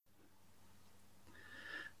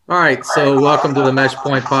All right, so welcome to the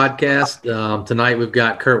Meshpoint podcast. Tonight we've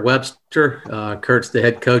got Kurt Webster. Kurt's the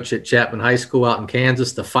head coach at Chapman High School out in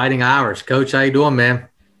Kansas, the Fighting Irish. Coach, how you doing, man?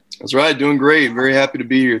 That's right. Doing great. Very happy to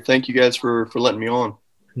be here. Thank you guys for letting me on.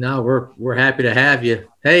 No, we're happy to have you.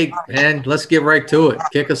 Hey, man, let's get right to it.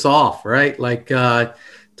 Kick us off, right?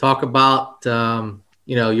 Talk about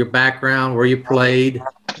your background, where you played,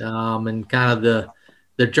 and kind of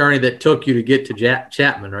the journey that took you to get to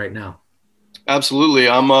Chapman right now. Absolutely.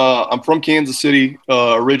 I'm from Kansas City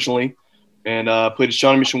originally, and played at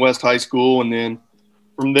Shawnee Mission West High School, and then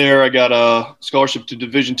from there I got a scholarship to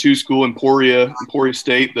Division II school, Emporia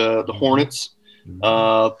State, the Hornets.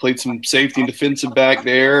 Played some safety and defensive back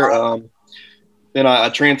there. Then I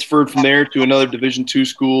transferred from there to another Division II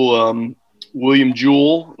school, William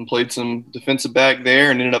Jewell, and played some defensive back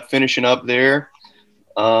there, and ended up finishing up there.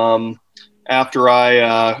 After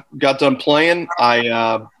I got done playing,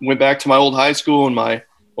 I went back to my old high school, and my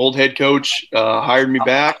old head coach hired me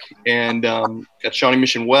back and at Shawnee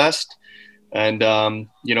Mission West. And, I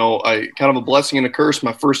kind of a blessing and a curse.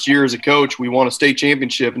 My first year as a coach, we won a state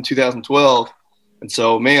championship in 2012. And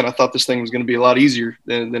so, man, I thought this thing was going to be a lot easier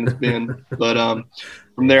than it's been. But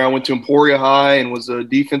from there, I went to Emporia High and was a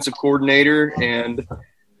defensive coordinator and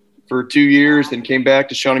for 2 years, then came back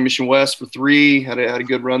to Shawnee Mission West for 3, had a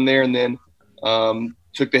good run there, and then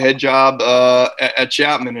took the head job at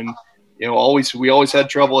Chapman. And, we always had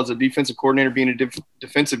trouble as a defensive coordinator being a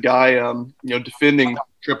defensive guy, defending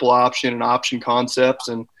triple option and option concepts.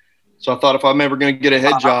 And so I thought if I'm ever going to get a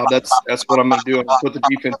head job, that's what I'm going to do. I'm going to put the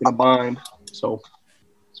defense in a bind. So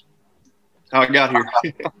how I got here.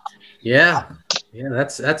 Yeah,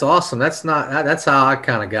 that's awesome. That's how I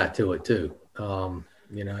kind of got to it too.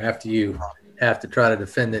 After you have to try to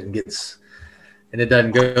defend it and it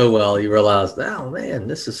doesn't go well, you realize, oh man,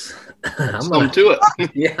 this is I'm going to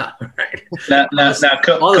it. Yeah, right. Now,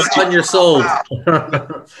 all of a sudden you're sold.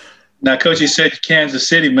 Now, Coach, you said Kansas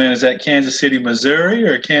City, man. Is that Kansas City, Missouri,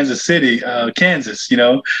 or Kansas City, Kansas?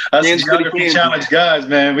 Us geography challenge guys,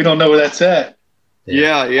 man. We don't know where that's at.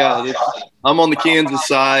 Yeah. I'm on the Kansas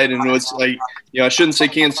side, and it's like, I shouldn't say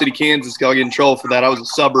Kansas City, Kansas, because I'll get in trouble for that. I was a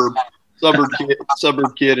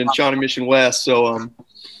suburb kid in Shawnee Mission West, so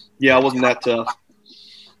I wasn't that tough.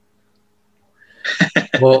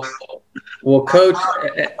 Well, Coach,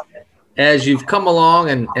 as you've come along,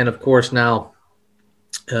 and of course now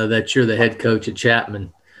that you're the head coach at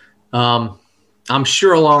Chapman, I'm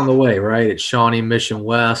sure along the way, right, at Shawnee Mission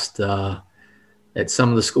West, at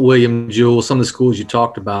some of the William Jewell, some of the schools you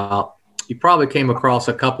talked about, you probably came across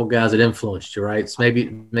a couple guys that influenced you, right? So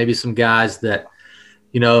maybe some guys that,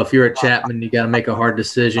 if you're at Chapman, you got to make a hard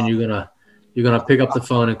decision. You're gonna pick up the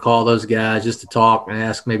phone and call those guys just to talk and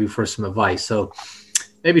ask maybe for some advice. So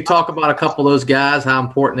maybe talk about a couple of those guys, how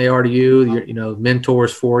important they are to you,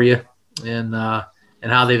 mentors for you, and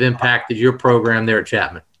how they've impacted your program there at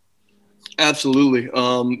Chapman. Absolutely.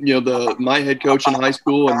 My head coach in high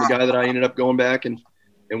school and the guy that I ended up going back and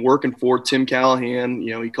working for, Tim Callahan,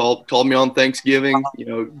 he called me on Thanksgiving,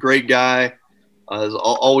 great guy,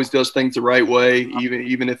 always does things the right way,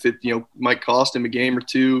 even if it, might cost him a game or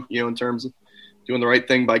two, in terms of doing the right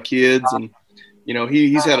thing by kids. And,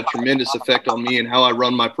 he's had a tremendous effect on me and how I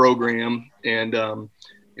run my program, and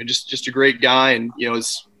just a great guy. And,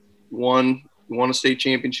 he's won a state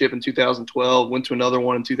championship in 2012, went to another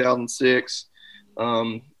one in 2006,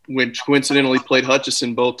 which coincidentally played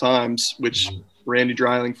Hutchinson both times, which Randy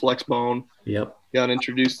Dreiling, flex bone, got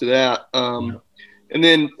introduced to that. And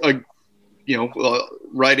then,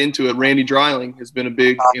 right into it, Randy Dreiling has been a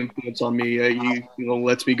big influence on me. He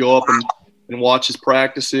lets me go up and watch his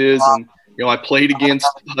practices. And, I played against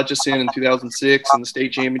Hutchinson in 2006 in the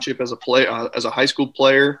state championship as a high school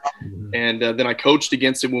player. And then I coached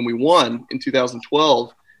against him when we won in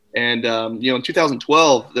 2012. And, in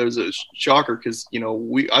 2012, there was a shocker because,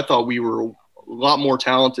 I thought we were a lot more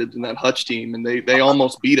talented than that Hutch team, and they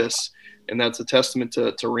almost beat us. And that's a testament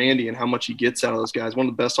to Randy and how much he gets out of those guys. One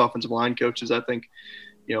of the best offensive line coaches, I think,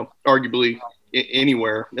 arguably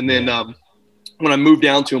anywhere. And then when I moved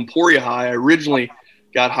down to Emporia High, I originally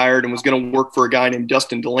got hired and was going to work for a guy named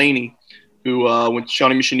Dustin Delaney, who went to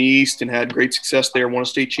Shawnee Mission East and had great success there, won a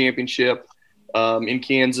state championship in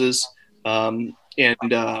Kansas, and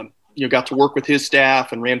got to work with his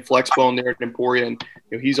staff and ran Flexbone there at Emporia. And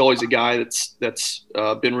he's always a guy that's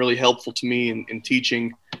been really helpful to me in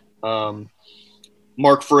teaching.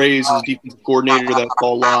 Mark Fraze is defensive coordinator that I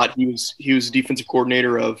call a lot. He was defensive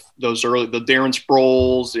coordinator of the Darren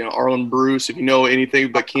Sproles, Arlen Bruce. If you know anything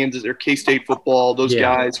about Kansas or K-State football, those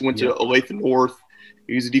guys went to Olathe North.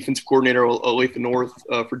 He was a defensive coordinator at Olathe North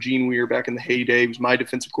for Gene Weir back in the heyday. He was my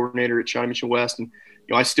defensive coordinator at Shawnee Mission West, and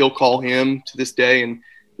I still call him to this day. And,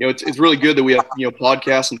 it's really good that we have,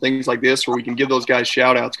 podcasts and things like this where we can give those guys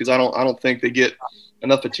shout outs, because I don't think they get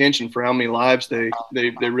enough attention for how many lives they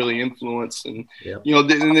really influence. And,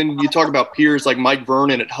 and then you talk about peers like Mike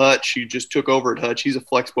Vernon at Hutch, who just took over at Hutch. He's a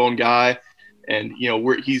flex bone guy, and,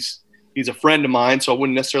 he's a friend of mine. So I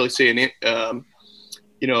wouldn't necessarily say a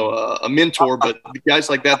mentor, but the guys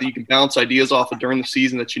like that you can bounce ideas off of during the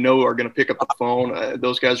season that are going to pick up the phone.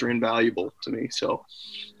 Those guys are invaluable to me. So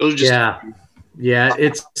those are just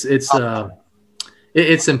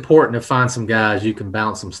it's important to find some guys you can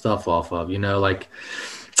bounce some stuff off of. You're at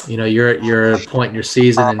a point in your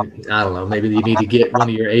season, and I don't know, maybe you need to get one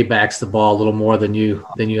of your A-backs the ball a little more than you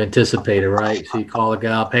anticipated, right? So you call a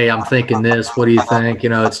guy up, hey, I'm thinking this. What do you think?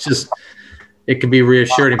 It's just it can be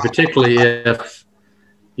reassuring, particularly if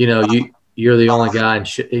you're the only guy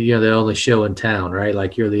the only show in town, right?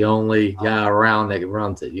 Like you're the only guy around that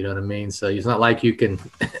runs it. You know what I mean? So it's not like you can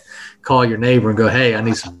call your neighbor and go, hey, I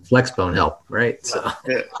need some flex bone help, right? So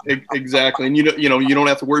yeah, exactly. And you don't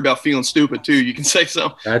have to worry about feeling stupid too. You can say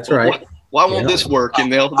so. That's right. Why won't this work?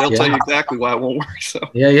 And they'll tell you exactly why it won't work. So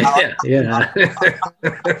yeah. Yeah.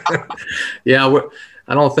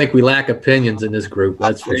 I don't think we lack opinions in this group.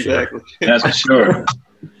 That's for sure. That's for sure.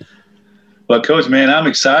 But Coach, man, I'm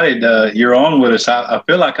excited you're on with us. I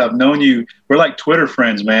feel like I've known you. We're like Twitter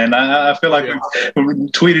friends, man. I feel like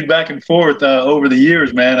we've tweeted back and forth over the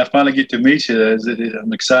years, man. I finally get to meet you.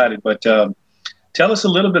 I'm excited. But tell us a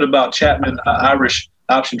little bit about Chapman Irish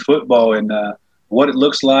Option Football and what it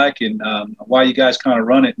looks like and why you guys kind of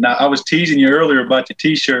run it. Now, I was teasing you earlier about your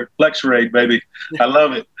T-shirt, Flex Raid, baby. I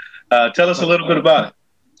love it. Tell us a little bit about it.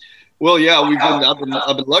 Well, yeah, I've been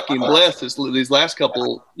lucky and blessed these last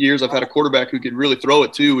couple years. I've had a quarterback who could really throw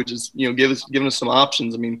it too, which is giving us some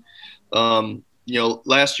options. I mean,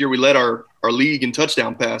 last year we led our league in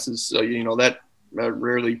touchdown passes, so that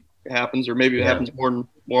rarely happens, or maybe it happens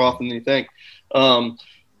more often than you think.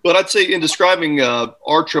 But I'd say in describing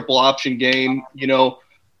our triple option game,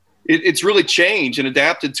 it's really changed and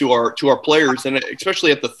adapted to our players, and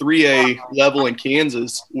especially at the 3A level in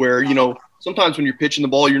Kansas, where sometimes when you're pitching the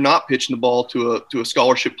ball, you're not pitching the ball to a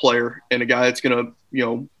scholarship player and a guy that's going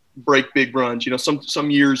to, break big runs. Some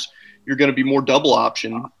years you're going to be more double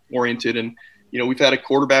option oriented. And, we've had a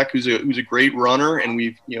quarterback who's a great runner, and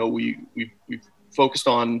we've focused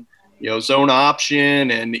on, zone option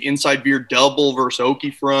and inside veer double versus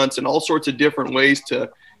Okie fronts and all sorts of different ways to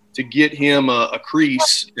get him a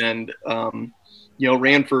crease, and,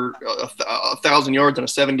 ran for 1,000 yards in a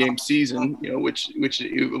 7-game season, which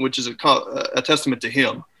is a testament to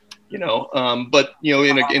him, But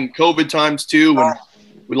in COVID times too, when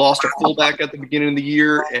we lost our fullback at the beginning of the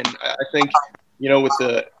year, and I think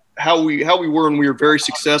with how we were when we were very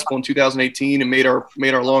successful in 2018 and made our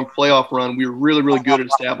long playoff run, we were really, really good at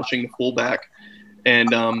establishing the fullback,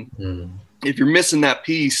 and if you're missing that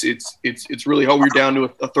piece, it's really hard. We're down to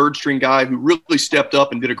a third string guy who really stepped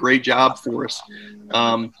up and did a great job for us.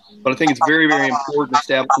 But I think it's very, very important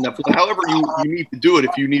establishing that. However you need to do it,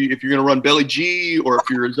 if you're going to run belly G or if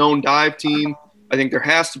you're a zone dive team, I think there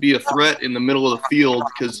has to be a threat in the middle of the field,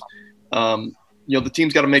 because the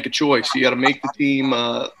team's got to make a choice. You got to make the team,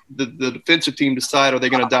 the defensive team, decide, are they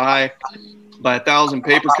going to die by 1,000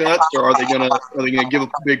 paper cuts, or are they going to give up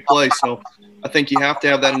a big play? So I think you have to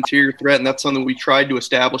have that interior threat, and that's something we tried to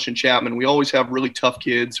establish in Chapman. We always have really tough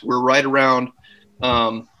kids. We're right around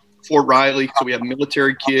Fort Riley, so we have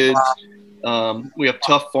military kids. We have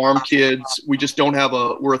tough farm kids. We just don't have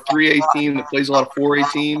we're a 3A team that plays a lot of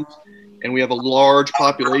 4A teams, and we have a large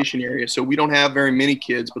population area, so we don't have very many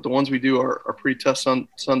kids, but the ones we do are pretty tough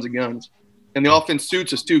sons of guns. And the offense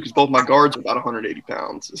suits us too, because both my guards are about 180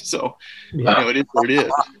 pounds. So, it is what it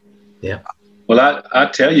is. Yeah. Well, I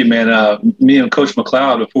tell you, man, me and Coach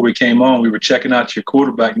McLeod, before we came on, we were checking out your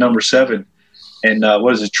quarterback, number 7. And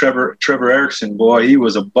what is it, Trevor Erickson? Boy, he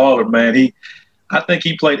was a baller, man. I think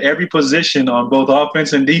he played every position on both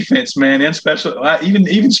offense and defense, man, and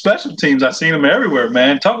even special teams. I've seen him everywhere,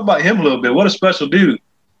 man. Talk about him a little bit. What a special dude.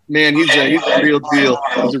 Man, he's a real deal.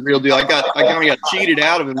 He's a real deal. I kind of got cheated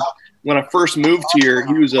out of him when I first moved here.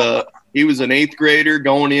 He was an 8th grader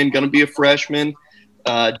going to be a freshman.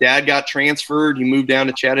 Dad got transferred. He moved down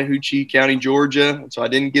to Chattahoochee County, Georgia. So I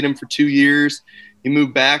didn't get him for 2 years. He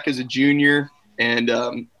moved back as a junior, and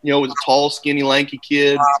was a tall, skinny, lanky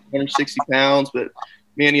kid, 160 pounds. But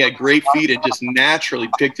man, he had great feet and just naturally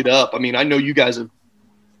picked it up. I mean, I know you guys have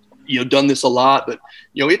done this a lot, but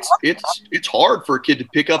it's hard for a kid to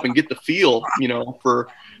pick up and get the feel, for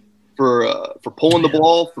pulling the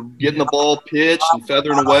ball, for getting the ball pitched and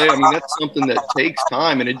feathering away. I mean, that's something that takes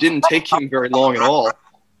time, and it didn't take him very long at all.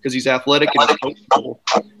 because he's athletic and he's coachable.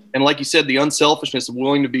 And like you said, the unselfishness of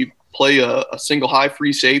willing to play a single high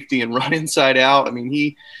free safety and run inside out. I mean,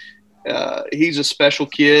 he's a special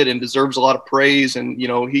kid and deserves a lot of praise. And,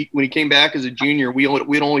 when he came back as a junior, we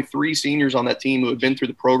had only 3 seniors on that team who had been through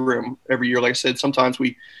the program every year. Like I said, sometimes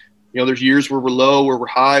there's years where we're low, where we're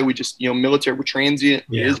high. We just, military, we're transient.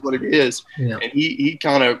 Yeah. It is what it is. Yeah. And he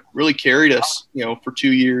kind of really carried us, for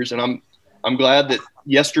 2 years. And I'm glad that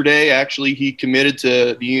yesterday, actually, he committed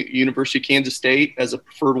to the University of Kansas State as a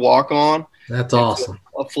preferred walk-on. That's awesome.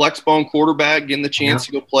 A flex bone quarterback getting the chance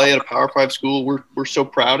to go play at a Power 5 school. We're so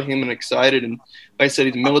proud of him and excited. And like I said,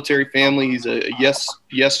 he's a military family. He's a yes,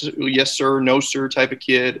 sir, no, sir type of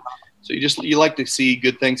kid. So you like to see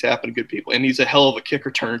good things happen to good people. And he's a hell of a kick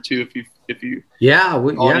returner too. If you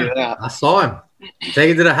I saw him take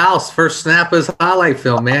it to the house. First snap of his highlight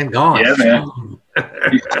film, man, gone. Yeah, man.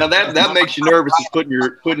 Now that makes you nervous, is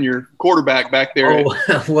putting your quarterback back there.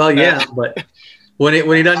 Oh, well, yeah, but when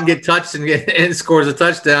he doesn't get touched and scores a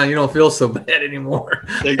touchdown, you don't feel so bad anymore.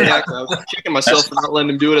 Exactly. I was kicking myself for not letting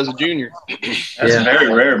him do it as a junior. That's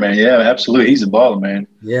very rare, man. Yeah, absolutely. He's a baller, man.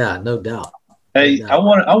 Yeah, no doubt. Hey, I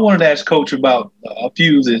wanted to ask Coach about a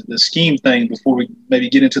few of the scheme things before we maybe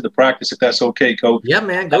get into the practice, if that's okay, Coach. Yeah,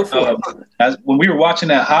 man, go for it. When we were watching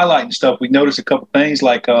that highlight and stuff, we noticed a couple things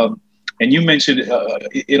like, and you mentioned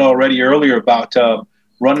it already earlier about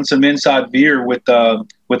running some inside veer without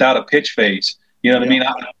a pitch phase. You know what I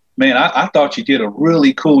mean? I thought you did a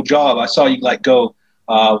really cool job. I saw you go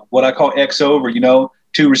what I call X over, 2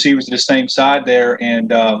 receivers to the same side there,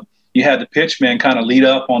 and you had the pitchman kind of lead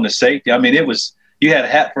up on the safety. I mean, you had a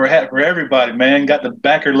hat for everybody, man. Got the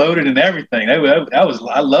backer loaded and everything. I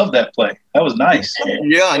love that play. That was nice.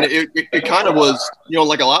 Yeah, and it kind of was,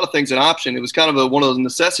 like a lot of things, an option. It was kind of one of those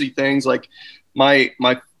necessity things. Like my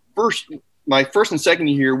first and second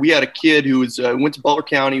year, we had a kid who went to Butler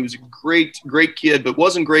County. He was a great kid, but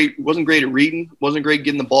wasn't great at reading. Wasn't great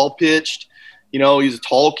getting the ball pitched. He's a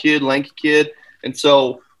tall kid, lanky kid, and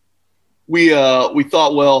so we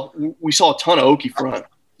thought, well, we saw a ton of Okie front.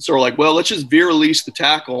 So we're like, well, let's just veer release the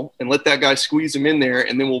tackle and let that guy squeeze him in there.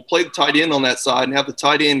 And then we'll play the tight end on that side and have the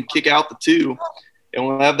tight end kick out the 2. And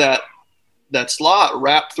we'll have that slot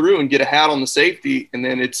wrap through and get a hat on the safety. And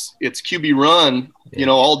then it's QB run,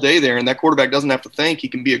 all day there. And that quarterback doesn't have to think. He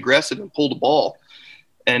can be aggressive and pull the ball.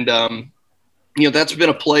 And, that's been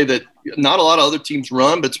a play that not a lot of other teams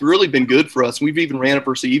run, but it's really been good for us. We've even ran it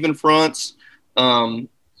versus even fronts.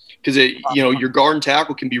 Because your guard and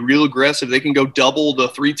tackle can be real aggressive. They can go double the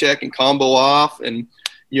 3-tech and combo off. And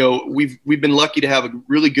we've been lucky to have a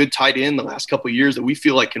really good tight end the last couple of years that we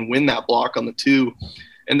feel like can win that block on the 2.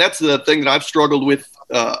 And that's the thing that I've struggled with.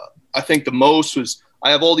 I think the most was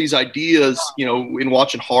I have all these ideas, in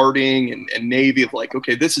watching Harding and Navy of like,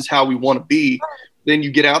 okay, this is how we want to be. Then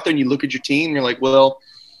you get out there and you look at your team and you're like, well,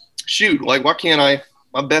 shoot, like why can't I?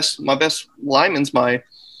 My best lineman's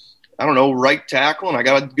right tackle, and I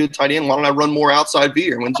got a good tight end. Why don't I run more outside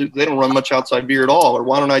veer? When they don't run much outside veer at all, or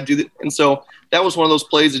why don't I do that? And so that was one of those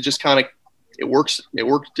plays that just kind of it works. It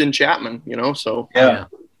worked in Chapman, So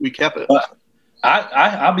we kept it.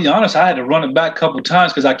 I'll be honest. I had to run it back a couple of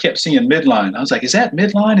times because I kept seeing midline. I was like, "Is that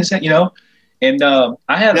midline? Is that?" And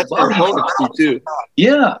I had a buddy too.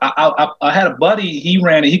 Yeah, I had a buddy. He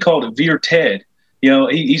ran it. He called it Veer Ted.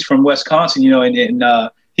 He's from Wisconsin. And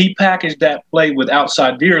he packaged that play with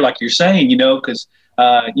outside veer, like you're saying, because,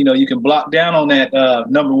 you can block down on that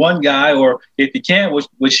number 1 guy, or if you can't,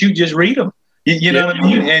 which you just read them. You know what I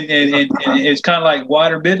mean? And it's kind of like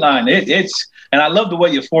wider midline. And I love the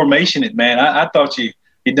way you formation it, man. I thought you'd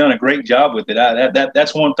done a great job with it.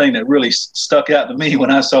 That's one thing that really stuck out to me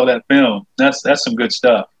when I saw that film. That's some good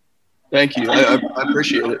stuff. Thank you. I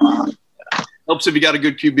appreciate it. Helps if you got a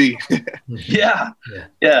good QB. Yeah.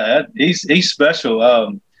 He's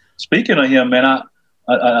special. Speaking of him, man,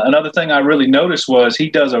 another thing I really noticed was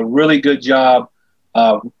he does a really good job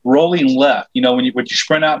rolling left. With your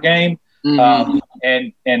sprint out game,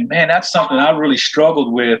 and man, that's something I really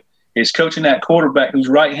struggled with is coaching that quarterback who's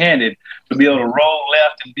right-handed to be able to roll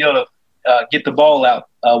left and be able to get the ball out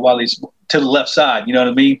while he's to the left side. You know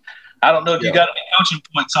what I mean? I don't know if you got any coaching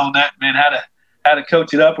points on that, man. How to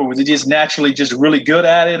coach it up, or was it just naturally just really good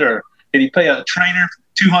at it, or did he pay a trainer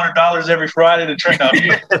 $200 every Friday to train on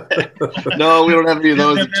you? No, we don't have any of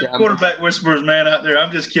those. Quarterback whisperers, man, out there.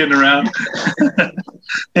 I'm just kidding around.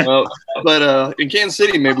 But in Kansas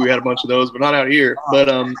City, maybe we had a bunch of those, but not out here. But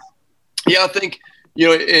I think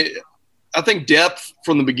I think depth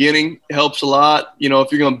from the beginning helps a lot.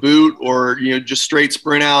 If you're going to boot or just straight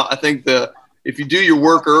sprint out, I think the if you do your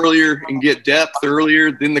work earlier and get depth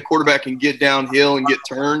earlier, then the quarterback can get downhill and get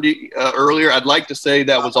turned earlier. I'd like to say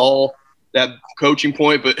that was all that coaching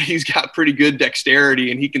point, but he's got pretty good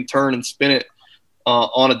dexterity and he can turn and spin it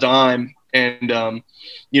on a dime. And,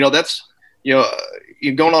 that's,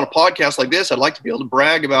 going on a podcast like this, I'd like to be able to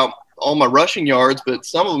brag about all my rushing yards, but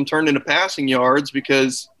some of them turned into passing yards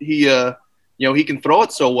because he can throw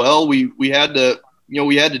it so well. We had to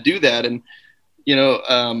do that. And,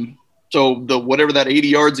 so whatever that 80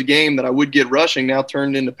 yards a game that I would get rushing now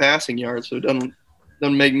turned into passing yards. So it doesn't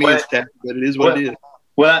make me as tacky, but it is what it is.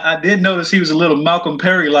 Well, I did notice he was a little Malcolm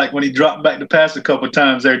Perry-like when he dropped back to pass a couple of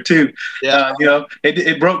times there too. Yeah.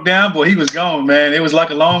 It broke down, boy, he was gone, man. It was like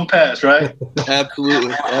a long pass, right?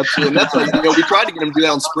 Absolutely. And that's like, we tried to get him to do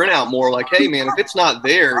that on sprint out more. Like, hey, man, if it's not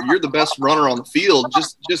there, you're the best runner on the field.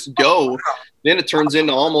 Just go. Then it turns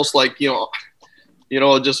into almost like,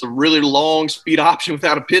 just a really long speed option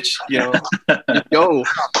without a pitch, go.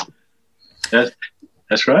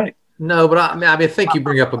 That's right. No, but I think you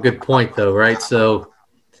bring up a good point, though, right? So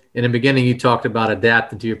in the beginning, you talked about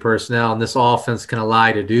adapting to your personnel, and this offense can allow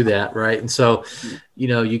you to do that, right? And so,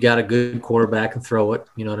 you got a good quarterback and throw it,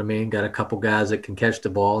 you know what I mean? Got a couple guys that can catch the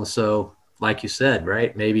ball. And so, like you said,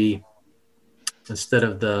 right, maybe instead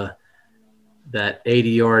of that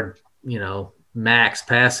 80-yard, max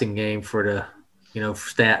passing game for the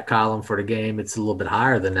stat column for the game, it's a little bit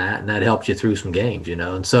higher than that, and that helps you through some games,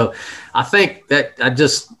 And so I think that I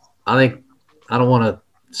don't want to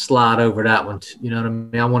slide over that one. You know what I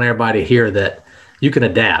mean? I want everybody to hear that you can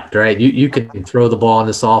adapt, right? You can throw the ball in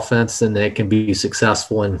this offense and it can be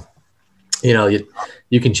successful, and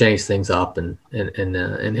you can change things up and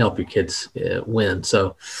help your kids win.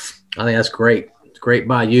 So I think that's great. It's great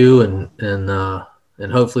by you, and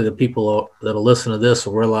hopefully the people that'll listen to this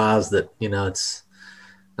will realize that it's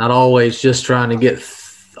not always just trying to get.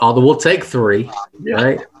 Although we'll take 3,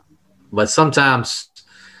 right? But sometimes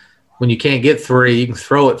when you can't get 3, you can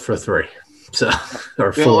throw it for 3. So,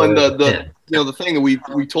 or 4. And the thing that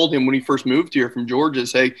we told him when he first moved here from Georgia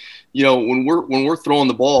is, hey, when we're throwing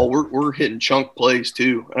the ball, we're hitting chunk plays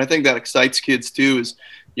too. And I think that excites kids too, is,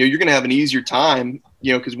 you're going to have an easier time,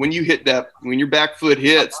 because when you hit that, when your back foot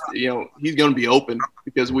hits, he's going to be open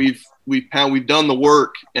because we've done the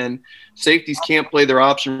work, and safeties can't play their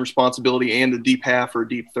option responsibility and a deep half or a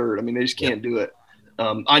deep third. I mean, they just can't do it.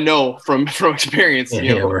 I know from experience,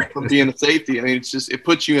 from being a safety. I mean, it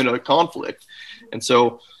puts you in a conflict. And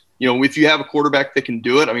so, if you have a quarterback that can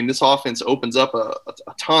do it, I mean, this offense opens up a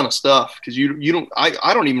ton of stuff, because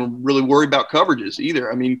I don't even really worry about coverages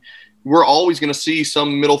either. I mean, we're always going to see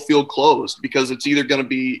some middle field closed, because it's either going to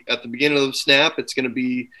be at the beginning of the snap, it's going to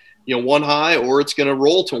be, one high, or it's going to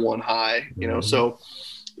roll to one high, so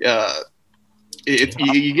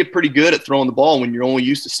you get pretty good at throwing the ball when you're only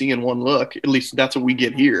used to seeing one look. At least that's what we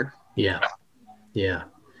get here. Yeah.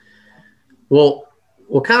 Well,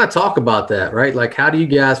 we'll kind of talk about that, right? Like, how do you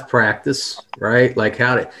guys practice, right? Like,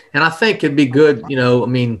 and I think it'd be good,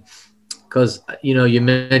 because, you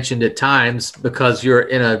mentioned at times, because you're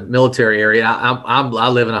in a military area. I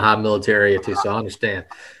live in a high military area too, so I understand.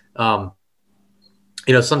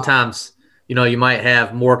 Sometimes, you might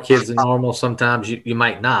have more kids than normal. Sometimes you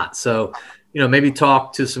might not. So, maybe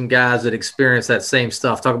talk to some guys that experience that same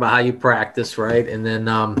stuff. Talk about how you practice, right? And then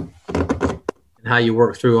how you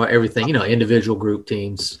work through everything, individual, group,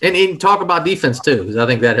 teams. And talk about defense too, because I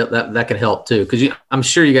think that can help too. Because I'm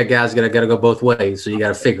sure you got guys got to go both ways, so you got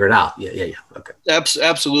to figure it out. Yeah. Okay.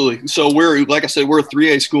 Absolutely. So like I said, we're a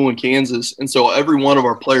 3A school in Kansas, and so every one of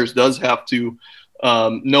our players does have to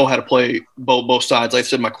know how to play both sides. Like I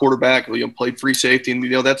said, my quarterback played free safety,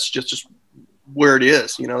 and that's just where it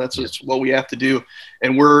is. That's just what we have to do.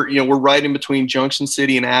 And we're right in between Junction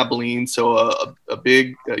City and Abilene, so a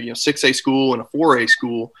big 6A school and a 4A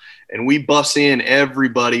school, and we bus in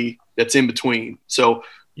everybody that's in between. So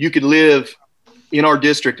you could live in our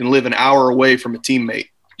district and live an hour away from a teammate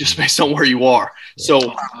just based on where you are.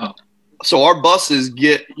 So our buses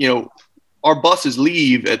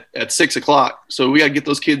leave at 6:00. So we got to get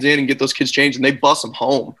those kids in and get those kids changed, and they bus them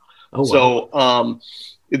home. Oh, wow. So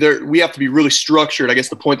we have to be really structured. I guess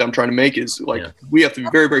the point that I'm trying to make is we have to be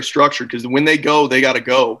very, very structured, because when they go, they got to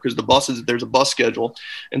go, because there's a bus schedule.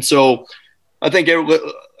 And so I think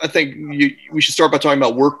we should start by talking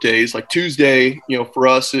about work days. Like Tuesday, for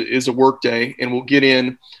us is a work day, and we'll get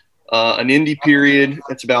in an indie period.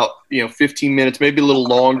 It's about 15 minutes, maybe a little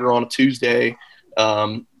longer on a Tuesday.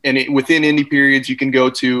 And within indie periods, you can go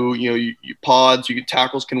to, your pods,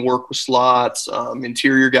 tackles can work with slots,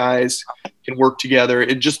 interior guys can work together.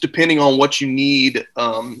 It just depending on what you need,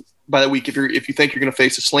 by that week, if you think you're going to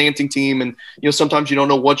face a slanting team, and sometimes you don't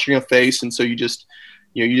know what you're going to face, and so you just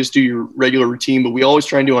do your regular routine. But we always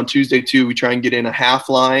try and do on Tuesday too. We try and get in a half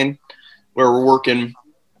line where we're working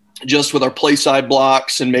just with our play side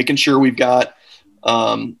blocks and making sure we've got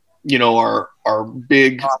our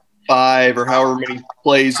big 5 or however many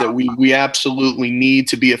plays that we absolutely need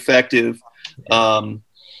to be effective.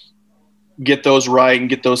 Get those right and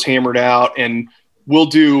get those hammered out, and we'll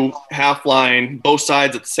do half line both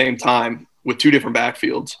sides at the same time with 2 different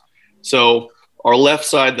backfields. So our left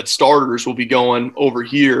side, that starters, will be going over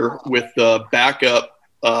here with the backup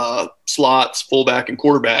slots, fullback and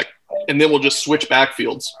quarterback, and then we'll just switch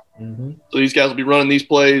backfields. Mm-hmm. So these guys will be running these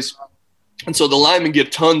plays, and so the linemen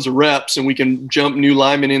get tons of reps, and we can jump new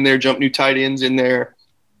linemen in there, jump new tight ends in there,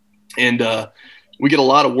 and we get a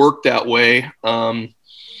lot of work that way.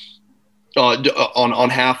 On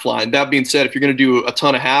half line. That being said, if you're going to do a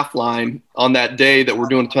ton of half line on that day that we're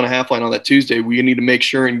doing a ton of half line on that Tuesday, we need to make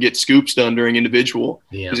sure and get scoops done during individual.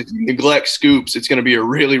 Because if you neglect scoops, it's going to be a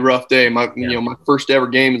really rough day. My first ever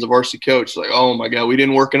game as a varsity coach, it's like, oh my God, we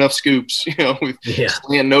didn't work enough scoops. We've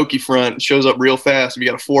slant Noki front, shows up real fast. We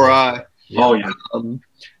got a 4-eye. Oh yeah.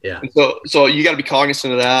 And so you got to be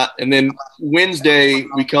cognizant of that. And then Wednesday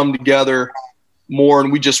we come together more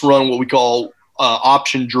and we just run what we call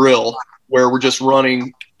option drill, where we're just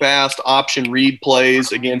running fast option read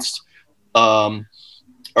plays against our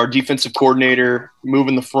defensive coordinator,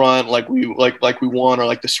 moving the front like we want, or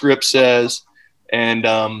like the script says, and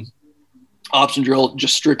option drill,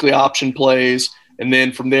 just strictly option plays. And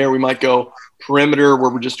then from there we might go perimeter, where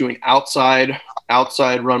we're just doing outside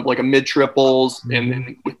run, like a mid triples, mm-hmm. and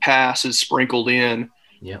then with passes sprinkled in.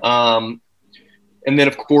 And then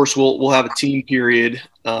of course we'll have a team period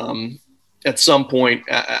at some point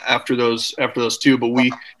after those 2. But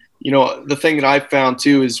we, the thing that I've found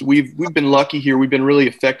too is we've been lucky here. We've been really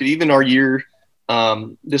effective. Even our year,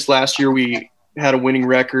 this last year, we had a winning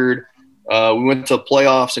record. We went to the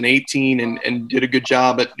playoffs in 2018 and did a good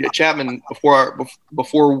job at Chapman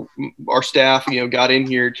before our staff, got in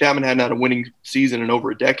here. Chapman hadn't had a winning season in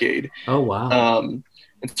over a decade. Oh, wow.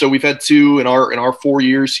 And so we've had 2 in our 4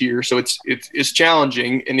 years here. So it's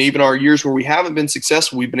challenging. And even our years where we haven't been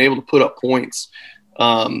successful, we've been able to put up points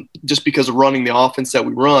just because of running the offense that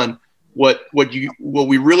we run. What we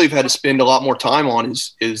really have had to spend a lot more time on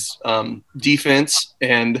is defense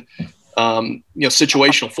and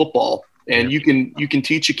situational football. And you can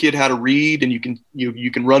teach a kid how to read, and you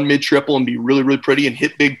can run mid triple and be really, really pretty and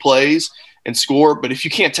hit big plays and score. But if you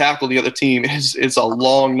can't tackle the other team, it's a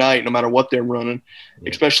long night, no matter what they're running.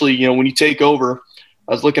 Especially, when you take over.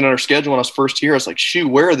 I was looking at our schedule when I was first here. I was like, shoot,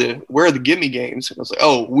 where are the gimme games? And I was like,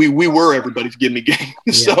 oh, we were everybody's gimme game.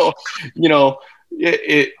 So, you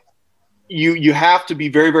have to be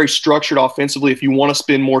very, very structured offensively if you want to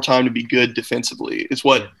spend more time to be good defensively. Is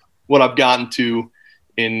what I've gotten to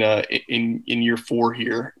in year 4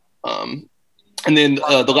 here. And then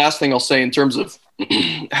the last thing I'll say in terms of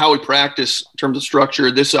how we practice, in terms of structure,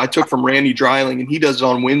 this I took from Randy Dreiling, and he does it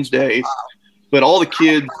on Wednesday. But all the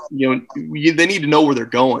kids, they need to know where they're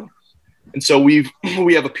going. And so we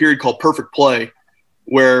have a period called perfect play,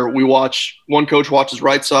 where one coach watches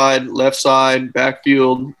right side, left side,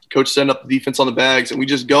 backfield, coach setting up the defense on the bags, and we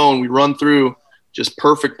just go and we run through just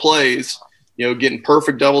perfect plays, getting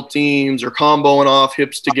perfect double teams or comboing off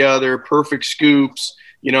hips together, perfect scoops,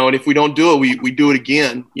 and if we don't do it, we do it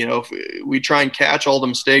again. If we try and catch all the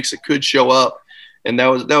mistakes that could show up. And that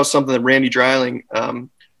was something that Randy Dreiling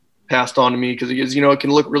passed on to me, because it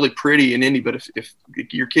can look really pretty in Indy, but if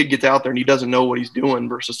your kid gets out there and he doesn't know what he's doing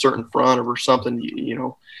versus certain front or versus something,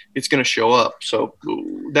 it's going to show up. So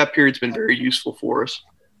that period's been very useful for us.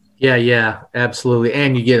 Yeah, absolutely.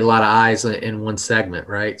 And you get a lot of eyes in one segment,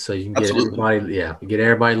 right? So you can get everybody, you get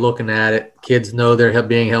everybody looking at it. Kids know they're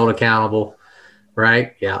being held accountable,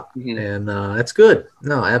 right? Yeah. Mm-hmm. And that's good.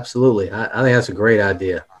 No, absolutely. I think that's a great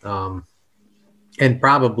idea. And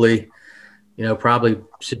probably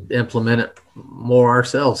should implement it more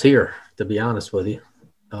ourselves here, to be honest with you.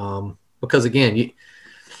 Because again, you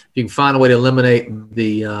can find a way to eliminate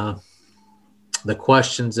the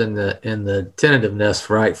questions and the tentativeness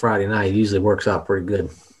for Friday night. It usually works out pretty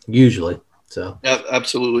good, usually. So yeah,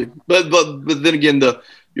 absolutely. But then again,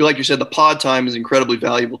 like you said, the pod time is incredibly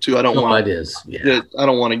valuable too. I don't want to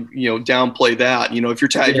downplay that. If you're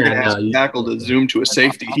going to ask a tackle to zoom to a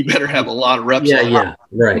safety, you better have a lot of reps. Yeah,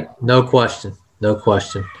 right. No question.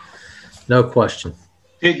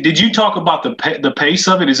 Did you talk about the pace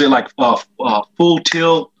of it? Is it like full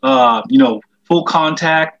tilt, full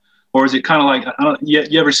contact, or is it kind of like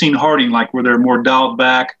you ever seen Harding, like where they're more dialed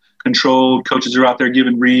back, controlled? Coaches are out there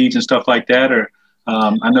giving reads and stuff like that, or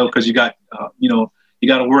I know because you got, you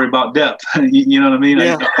got to worry about depth. You know what I mean?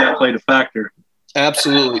 Yeah. I think that played a factor.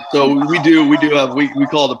 Absolutely. So we do have, we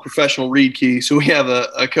call it the professional read key. So we have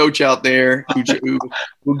a coach out there who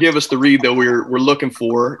will give us the read that we're looking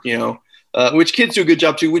for, which kids do a good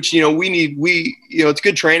job too, which, it's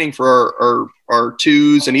good training for our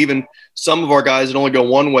twos, and even some of our guys that only go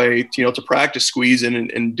one way, to practice squeezing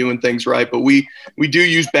and doing things right. But we do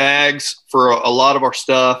use bags for a lot of our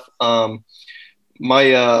stuff.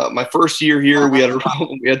 My first year here, we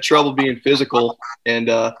had trouble being physical,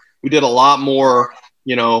 and we did a lot more,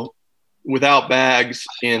 without bags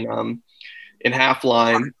in half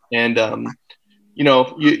line. And, you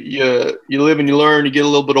live and you learn, you get a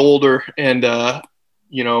little bit older, and,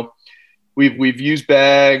 we've used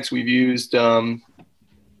bags. We've used,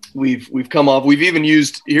 we've come off, we've even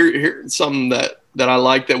used here, something that I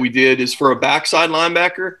like that we did is for a backside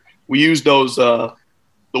linebacker. We use those, the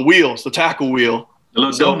wheels, the tackle wheel.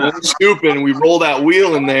 So when we're scooping, we roll that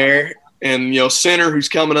wheel in there, and center who's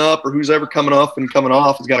coming up or who's ever coming up and coming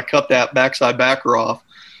off has got to cut that backside backer off.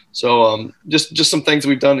 So just some things that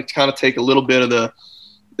we've done to kind of take a little bit of the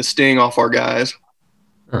sting off our guys.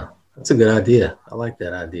 Huh. That's a good idea. I like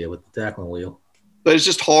that idea with the tackling wheel. But it's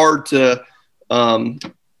just hard to, when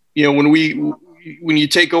you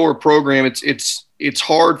take over a program, it's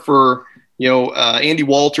hard for. Andy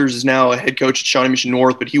Walters is now a head coach at Shawnee Mission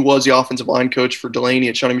North, but he was the offensive line coach for Delaney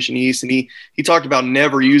at Shawnee Mission East. And he talked about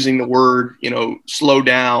never using the word, slow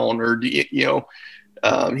down, or,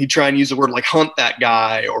 he'd try and use the word like hunt that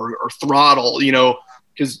guy or throttle,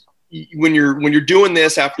 because when you're doing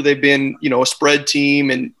this after they've been, a spread team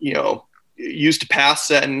and, used to pass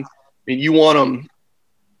setting, I mean, you want them,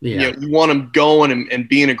 you want them going and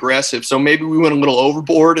being aggressive. So maybe we went a little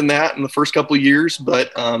overboard in that in the first couple of years,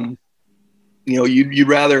 but, you'd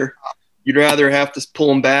rather have to pull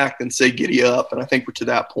them back than say giddy up, and I think we're to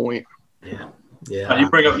that point. Yeah. You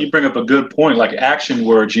bring up a good point, like action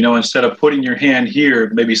words. Instead of putting your hand here,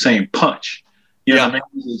 maybe saying punch. You know what I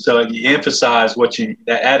mean? So you emphasize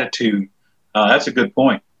that attitude. That's a good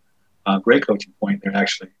point. Great coaching point there,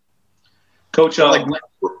 actually. Coach, like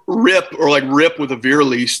rip with a veer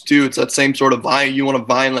release too. It's that same sort of you want a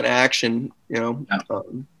violent action. Yeah.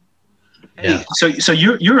 Hey, so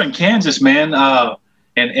you're in Kansas, man,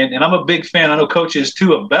 and I'm a big fan. I know Coach is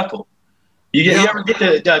too of Bethel. You ever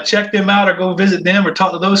get to check them out or go visit them or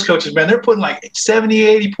talk to those coaches, man? They're putting like 70,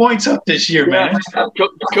 80 points up this year, man.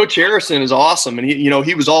 Coach Harrison is awesome, and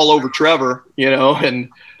he was all over Trevor, and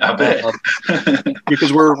I bet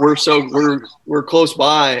because we're close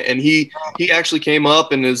by, and he actually came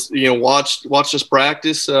up and is watched us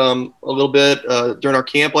practice a little bit during our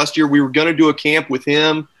camp last year. We were going to do a camp with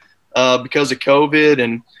him. Because of COVID,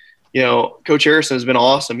 and Coach Harrison has been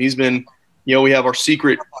awesome. He's been, we have our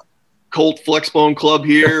secret Colt Flexbone Club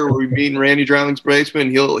here where we meet in Randy Drowling's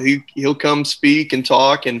basement. He'll come speak and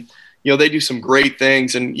talk, and they do some great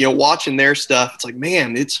things. And watching their stuff, it's like,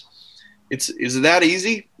 man, is it that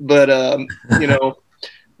easy? But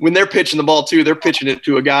when they're pitching the ball too, they're pitching it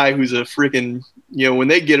to a guy who's a freaking when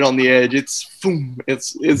they get it on the edge, it's boom,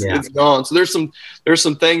 it's gone. So there's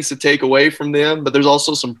some things to take away from them, but there's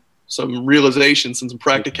also some realizations and some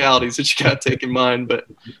practicalities that you got to take in mind. But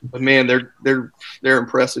man, they're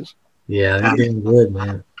impressive. Yeah, they're doing good,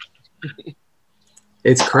 man.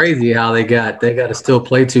 It's crazy how they got to still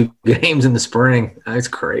play 2 games in the spring. It's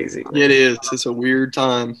crazy, man. It is. It's a weird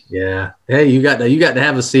time. Yeah. Hey, you got to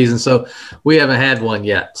have a season. So we haven't had one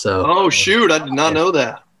yet. So. Oh shoot! I did not know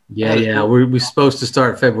that. Yeah. We're supposed to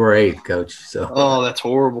start February 8th, Coach. So. Oh, that's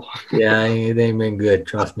horrible. Yeah, it ain't been good.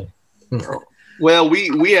 Trust me. Well,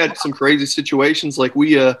 we had some crazy situations. Like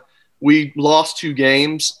we lost 2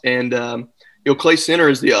 games, and Clay Center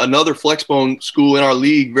is another Flexbone school in our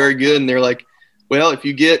league, very good. And they're like, well, if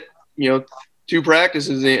you get 2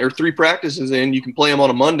 practices in or 3 practices in, you can play them on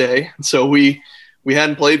a Monday. So we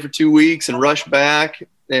hadn't played for 2 weeks and rushed back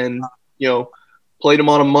and played them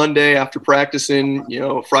on a Monday after practicing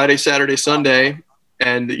Friday, Saturday, Sunday,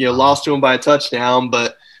 and lost to them by a touchdown,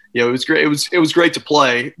 but. It was great. It was great to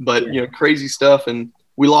play, but crazy stuff. And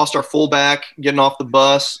we lost our fullback getting off the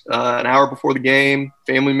bus an hour before the game.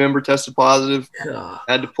 Family member tested positive.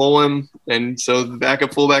 Had to pull him, and so the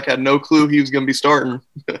backup fullback had no clue he was going to be starting.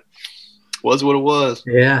 Was what it was.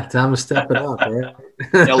 Yeah, time to step it up. Right?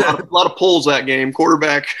 A lot of pulls that game.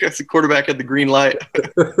 Quarterback had the green light.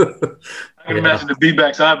 I can imagine the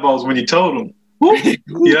D-back's eyeballs when you told him. You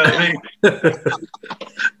know what I mean?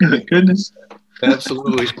 Good goodness.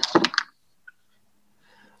 Absolutely.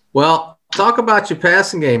 Well, talk about your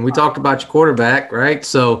passing game. We talked about your quarterback, right?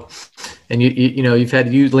 So, and you've had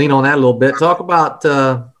to lean on that a little bit. Talk about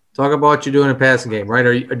Talk about what you're doing in passing game,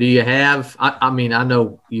 right? Do you have? I mean, I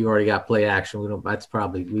know you already got play action. We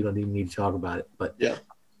don't even need to talk about it. But yeah,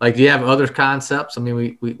 like, do you have other concepts? I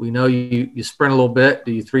mean, we know you sprint a little bit.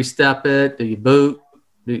 Do you 3-step it? Do you boot?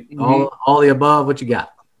 All the above? What you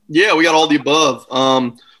got? Yeah, we got all the above.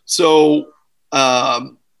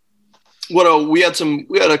 We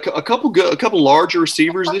had a couple larger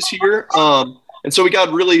receivers this year. And so we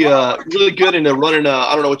got really good into running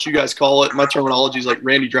I don't know what you guys call it. My terminology is like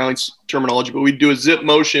Randy Drowning's terminology, but we do a zip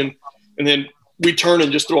motion and then we turn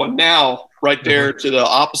and just throw a now right there to the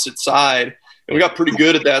opposite side. And we got pretty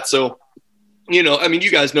good at that. So, I mean, you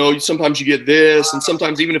guys know sometimes you get this, and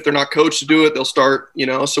sometimes even if they're not coached to do it, they'll start,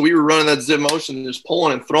 so we were running that zip motion and just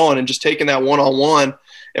pulling and throwing and just taking that one-on-one.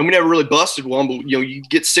 And we never really busted one, but, you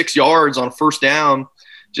get 6 yards on a first down,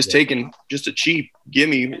 just taking just a cheap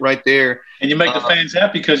gimme right there. And you make the fans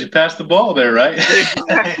happy because you passed the ball there, right?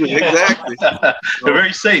 Exactly. They're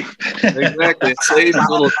very safe. Exactly. It's safe, a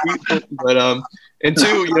little cheap, but and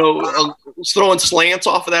two, throwing slants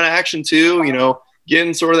off of that action too,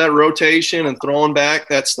 getting sort of that rotation and throwing back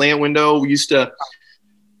that slant window. We used to,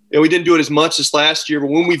 we didn't do it as much this last year, but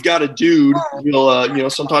when we've got a dude, we'll,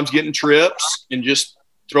 sometimes get in trips and just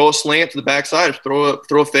throw a slant to the backside, or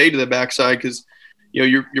throw a fade to the backside, because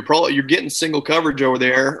you're getting single coverage over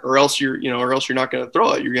there, or else you're not going to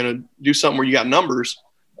throw it. You're going to do something where you got numbers.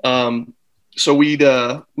 So we'd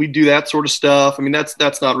do that sort of stuff. I mean,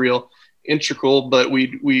 that's not real integral, but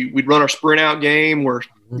we'd run our sprint out game where,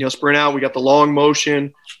 sprint out, we got the long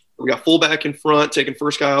motion, we got fullback in front, taking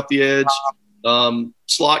first guy off the edge,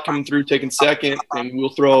 slot coming through, taking second, and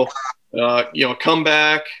we'll throw, a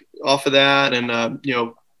comeback off of that, and,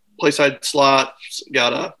 play side slot,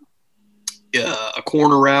 got a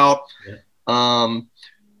corner route.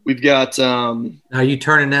 We've got now you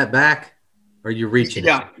turning that back, or are you reaching?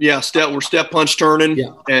 Yeah. We're step punch turning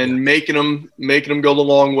and making them go the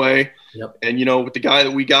long way. Yep. And with the guy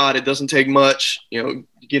that we got, it doesn't take much, to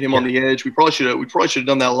get him on the edge. We probably should have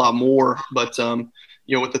done that a lot more. But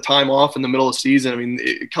with the time off in the middle of the season, I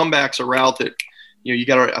mean, comeback's a route that you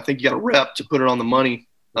got to rep to put it on the money.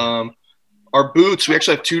 Our boots, we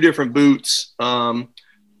actually have 2 different boots. So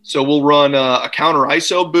we'll run a counter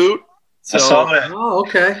ISO boot. So, I saw that. Oh,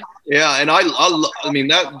 okay. Yeah, and I mean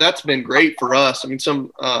that's been great for us. I mean,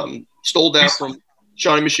 some stole that from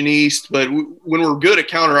Shawnee Mission East, but when we're good at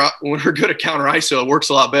counter ISO, it works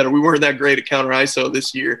a lot better. We weren't that great at counter ISO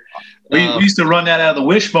this year. We used to run that out of the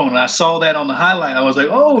wishbone, and I saw that on the highlight. I was like,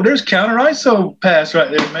 oh, there's counter ISO pass right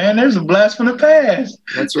there, man. There's a blast from the past.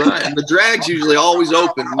 That's right. And the drag's usually always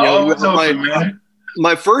open. Always open, man.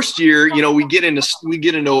 My first year, we get into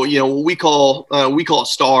what we call a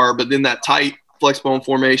star, but then that tight flex bone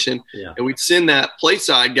formation, and we'd send that play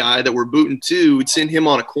side guy that we're booting to. We'd send him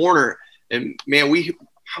on a corner, and man, we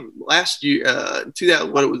last year,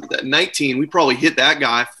 19, we probably hit that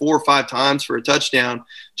guy 4 or 5 times for a touchdown,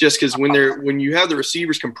 just because when you have the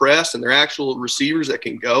receivers compressed and they're actual receivers that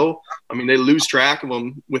can go, I mean, they lose track of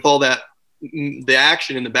them with all that the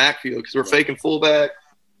action in the backfield, because we're faking fullback,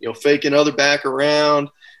 faking other back around,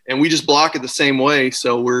 and we just block it the same way.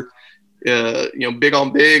 So we're, big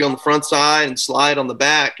on the front side and slide on the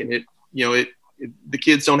back. And the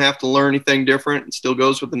kids don't have to learn anything different. It still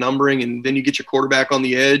goes with the numbering. And then you get your quarterback on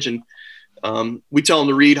the edge, and we tell them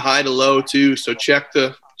to read high to low too. So check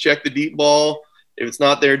the deep ball. If it's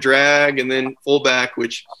not there, drag, and then fullback,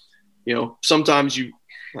 which, sometimes you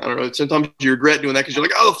regret doing that, because you're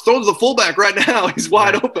like, oh, throw to the fullback right now. He's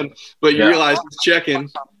wide open. But you realize he's checking.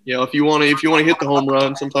 If you want to hit the home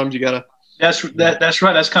run, sometimes you gotta. That's right. That's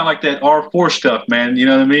kind of like that R4 stuff, man. You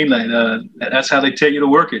know what I mean? Like that's how they tell you to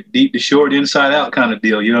work it, deep to short, inside out kind of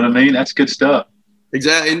deal. You know what I mean? That's good stuff.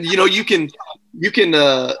 Exactly. And you can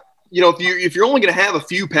if you're only going to have a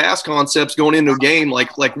few pass concepts going into a game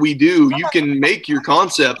like we do, you can make your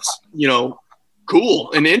concepts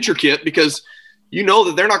cool and intricate, because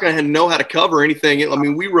that they're not going to know how to cover anything. I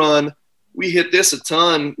mean, we hit this a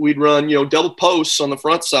ton. We'd run, double posts on the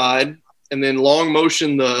front side, and then long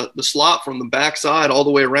motion the slot from the back side all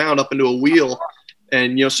the way around up into a wheel.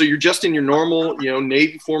 And, so you're just in your normal,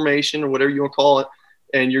 Navy formation or whatever you want to call it,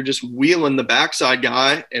 and you're just wheeling the backside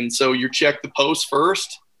guy. And so you check the post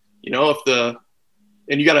first, and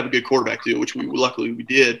you got to have a good quarterback too, which luckily we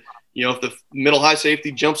did. If the middle high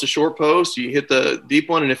safety jumps a short post, you hit the deep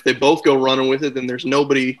one. And if they both go running with it, then there's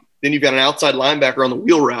nobody. Then you've got an outside linebacker on the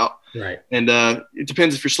wheel route. Right. And it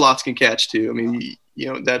depends if your slots can catch too. I mean,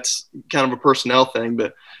 that's kind of a personnel thing,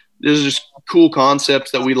 but this is just cool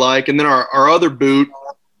concepts that we like. And then our other boot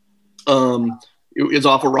is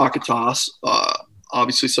off a rocket toss,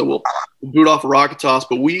 obviously. So we'll boot off a rocket toss,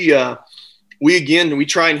 but we we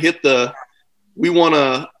try and hit the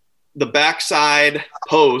backside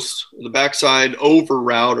post, the backside over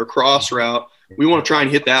route or cross route. We want to try and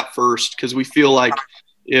hit that first, because we feel like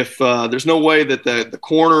if there's no way that the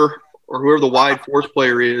corner or whoever the wide force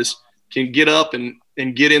player is can get up and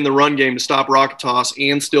get in the run game to stop rocket toss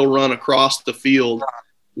and still run across the field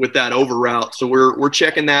with that over route. So we're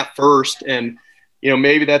checking that first. And,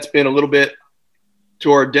 maybe that's been a little bit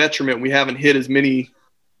to our detriment. We haven't hit as many,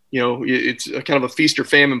 it's a kind of a feast or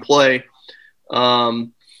famine play.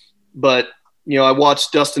 But, I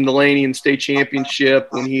watched Dustin Delaney in the state championship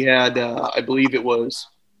when he had, I think it was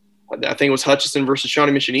Hutchinson versus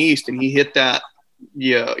Shawnee Mission East, and he hit that,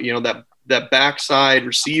 that backside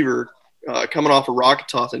receiver coming off a rocket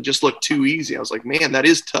toss, and just looked too easy. I was like, man, that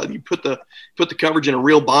is tough. You put the coverage in a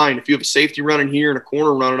real bind. If you have a safety running here and a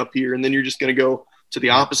corner running up here, and then you're just going to go to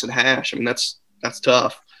the opposite hash. I mean, that's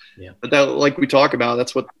tough. Yeah. But that, like we talk about,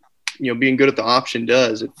 that's what, being good at the option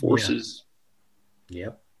does. It forces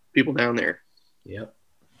people down there. Yep.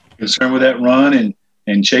 Concerned with that run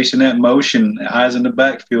and chasing that motion, eyes in the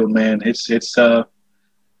backfield, man. It's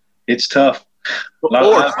tough. A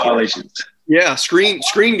lot of violations. Yeah, screen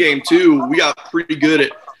game too. We got pretty good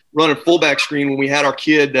at running fullback screen when we had our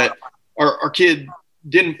kid. That our kid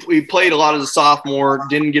didn't. We played a lot as a sophomore.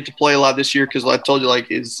 Didn't get to play a lot this year because I told you, like,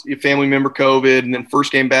 his family member COVID, and then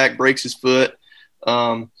first game back breaks his foot.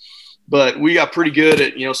 But we got pretty good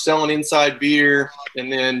at selling inside veer,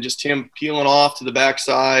 and then just him peeling off to the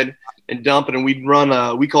backside and dumping. And we'd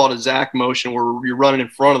run we call it a Zach motion, where you're running in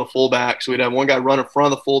front of the fullback. So we'd have one guy run in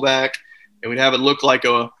front of the fullback, and we'd have it look like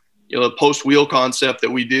a post wheel concept that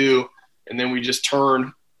we do, and then we just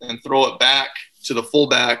turn and throw it back to the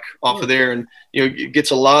fullback off of there, and it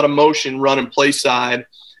gets a lot of motion running play side,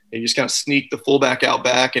 and you just kind of sneak the fullback out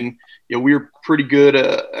back. And we were pretty good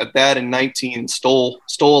at that in 19. Stole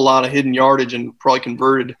a lot of hidden yardage and probably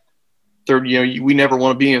converted third. We never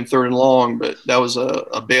want to be in third and long, but that was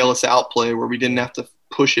a bail us out play where we didn't have to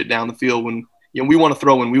push it down the field when we want to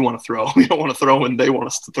throw when we want to throw. We don't want to throw when they want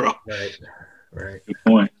us to throw. Right. Good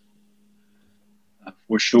point.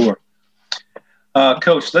 For sure.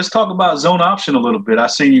 Coach, let's talk about zone option a little bit. I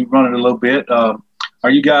seen you run it a little bit. Are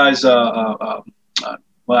you guys well,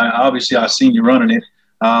 obviously I've seen you running it,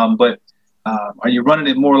 but are you running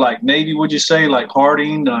it more like Navy, would you say, like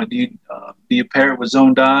Harding? Do you pair it with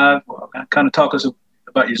zone dive? Kind of talk us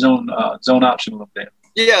about your zone option a little bit.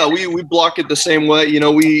 Yeah, we block it the same way.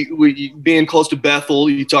 We being close to Bethel,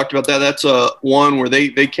 you talked about that. That's one where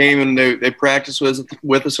they came and they practiced with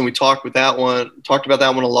us, and we talked about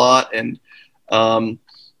that one a lot. And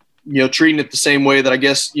treating it the same way that I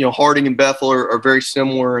guess Harding and Bethel are very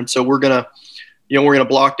similar. And so we're gonna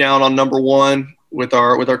block down on number one with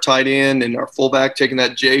our tight end, and our fullback taking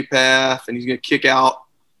that J path, and he's gonna kick out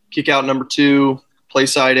number two, play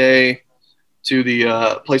side A to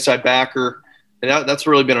the play side backer. And that's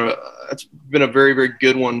really been a very, very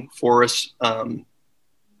good one for us. When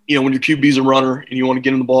your QB's a runner and you want to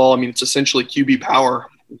get him the ball, I mean, it's essentially QB power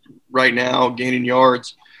right now, gaining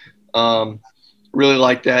yards. Really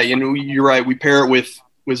like that. You're right. We pair it with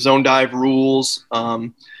zone dive rules.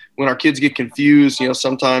 When our kids get confused,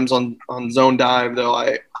 sometimes on zone dive, though,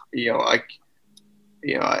 I've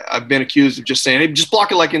been accused of just saying, hey, just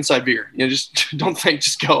block it like inside veer. Just don't think,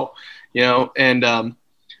 just go. And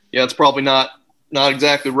it's probably not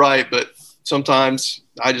exactly right, but sometimes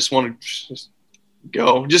I just want to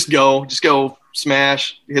just go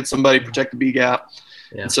smash, hit somebody, protect the B gap.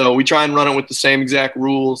 Yeah. And so we try and run it with the same exact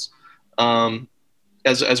rules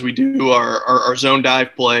as we do our zone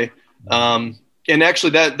dive play. And actually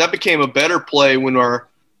that became a better play when our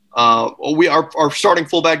starting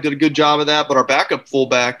fullback did a good job of that, but our backup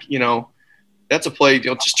fullback, that's a play.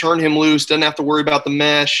 Just turn him loose. Doesn't have to worry about the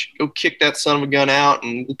mesh. Go kick that son of a gun out,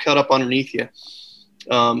 and we'll cut up underneath you.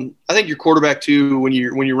 I think your quarterback too, when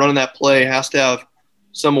you're running that play, has to have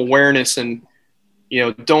some awareness, and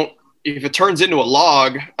don't, if it turns into a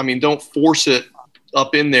log, I mean, don't force it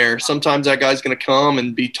up in there. Sometimes that guy's going to come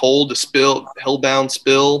and be told to spill, hellbound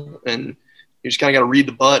spill, and you just kind of got to read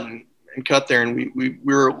the button and cut there. And we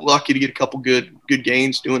were lucky to get a couple good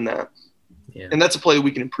gains doing that. Yeah. And that's a play that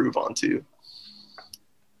we can improve on too.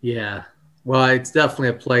 Yeah. Well, it's definitely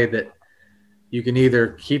a play that you can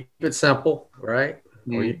either keep it simple, right?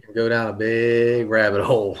 Mm-hmm. Or you can go down a big rabbit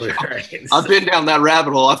hole. Right? I've been down that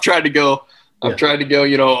rabbit hole. I've tried to go,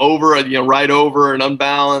 over, right over and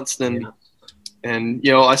unbalanced. And,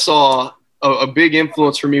 I saw a big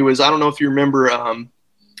influence for me was, I don't know if you remember,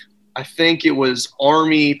 I think it was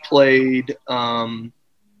Army played San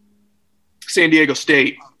Diego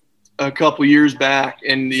State a couple years back.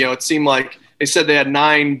 And, it seemed like they said they had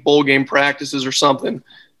 9 bowl game practices or something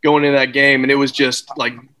going into that game, and it was just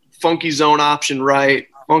like funky zone option right,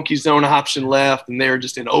 funky zone option left, and they were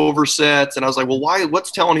just in oversets. And I was like, well, why?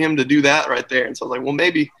 What's telling him to do that right there? And so I was like, well,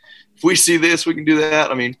 maybe if we see this, we can do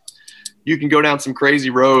that. I mean, you can go down some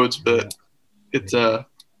crazy roads, but it's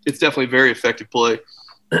definitely very effective play.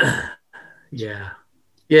 Yeah,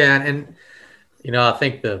 and I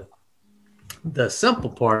think the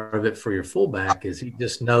simple part of it for your fullback is he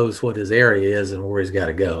just knows what his area is and where he's got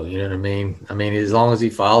to go. You know what I mean? I mean, as long as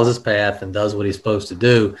he follows his path and does what he's supposed to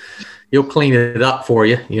do, he'll clean it up for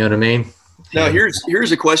you. You know what I mean? Now,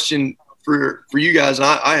 here's a question for you guys.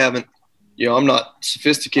 I haven't, I'm not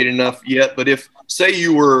sophisticated enough yet, but if say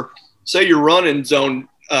you're running zone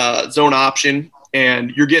option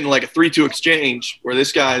and you're getting like a 3-2 exchange where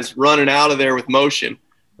this guy's running out of there with motion.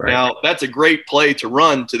 Right. Now, that's a great play to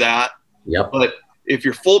run to that. Yep. But if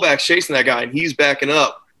your fullback's chasing that guy and he's backing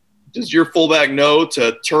up, does your fullback know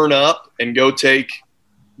to turn up and go take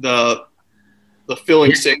the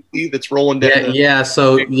filling safety that's rolling down?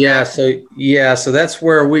 So that's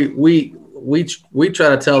where we try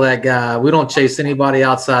to tell that guy we don't chase anybody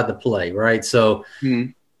outside the play, right? So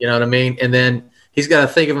you know what I mean? And then he's got to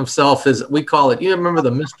think of himself as, we call it, you remember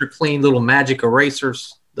the Mr. Clean little magic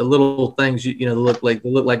erasers, the little things they look like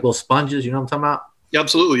little sponges, you know what I'm talking about? Yeah,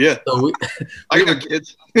 absolutely, yeah. So I got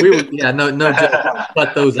kids. No joke.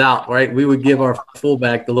 Cut those out, right? We would give our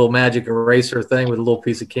fullback the little magic eraser thing with a little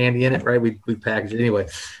piece of candy in it, right? We package it anyway.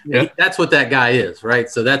 Yeah. That's what that guy is, right?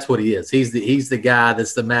 So that's what he is. He's the guy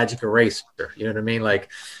that's the magic eraser. You know what I mean? Like,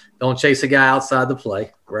 don't chase a guy outside the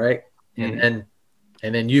play, right? And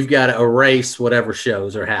then you've got to erase whatever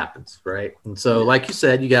shows or happens, right? And so, like you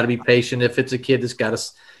said, you got to be patient. If it's a kid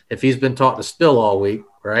that's if he's been taught to spill all week,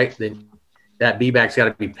 right? Then that B-back's got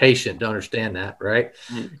to be patient to understand that, right?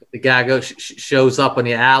 If the guy shows up in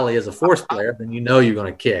the alley as a force player, then you know you're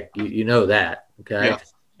going to kick. You know that, okay? Yeah.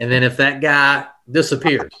 And then if that guy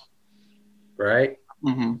disappears, right?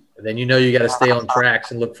 Then you know you got to stay on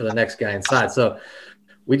tracks and look for the next guy inside. So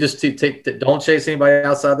we just don't chase anybody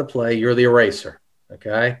outside the play. You're the eraser,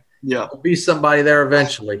 okay? Yeah. There'll be somebody there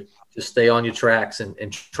eventually. Just stay on your tracks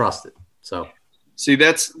and trust it. So. See,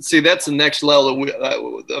 that's the next level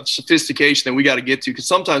of sophistication that we got to get to, because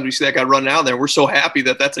sometimes we see that guy running out there. We're so happy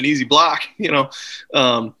that that's an easy block,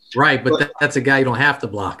 Right, but that's a guy you don't have to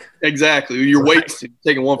block. Exactly. You're wasting,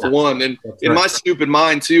 taking one for one. And in my stupid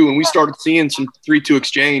mind, too, when we started seeing some 3-2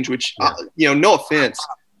 exchange, which, no offense,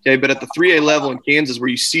 okay, but at the 3A level in Kansas where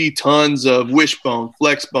you see tons of wishbone,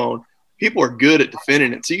 flexbone, people are good at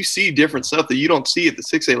defending it. So you see different stuff that you don't see at the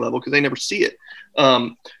 6A level because they never see it.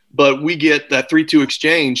 But we get that 3-2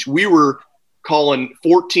 exchange. We were calling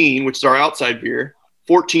 14, which is our outside veer,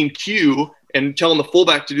 14Q, and telling the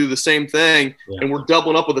fullback to do the same thing. Yeah. And we're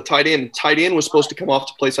doubling up with the tight end. Tight end was supposed to come off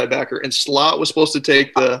to play side backer, and slot was supposed to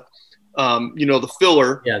take the, the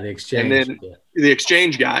filler. Yeah, the exchange. And then the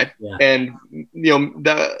exchange guy. Yeah. And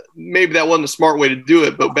that maybe that wasn't a smart way to do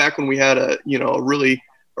it. But back when we had a really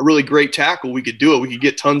great tackle, we could do it. We could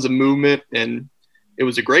get tons of movement, and it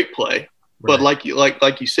was a great play. But like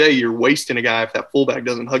you say, you're wasting a guy if that fullback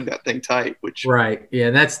doesn't hug that thing tight. Which yeah,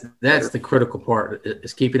 and that's the critical part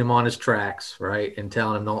is keeping him on his tracks, right, and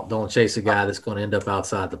telling him don't chase a guy that's going to end up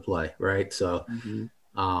outside the play, right? So,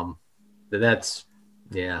 that's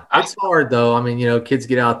it's hard though. I mean, kids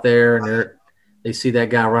get out there and they see that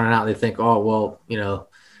guy running out and they think, oh well,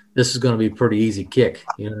 this is going to be a pretty easy kick.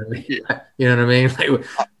 You know what I mean? Yeah. You know what I mean? Like,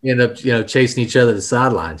 you end up, chasing each other to the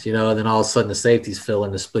sidelines, and then all of a sudden the safeties fill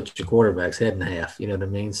in to split your quarterback's head in half. You know what I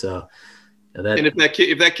mean? So, and if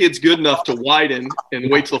that kid's good enough to widen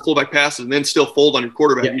and wait till the fullback passes and then still fold on your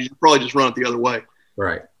quarterback, you should probably just run it the other way.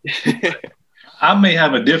 Right. I may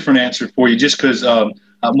have a different answer for you just because I'm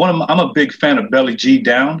a big fan of Belly G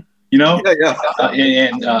down. Yeah.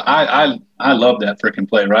 I love that freaking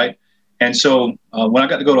play, right? And so when I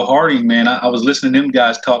got to go to Harding, man, I was listening to them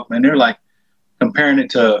guys talk, man. They're like comparing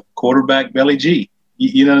it to quarterback Belly G.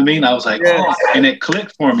 You know what I mean? I was like, oh, and it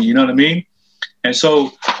clicked for me. You know what I mean? And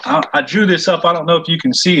so I drew this up. I don't know if you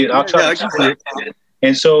can see it. I'll try to see it.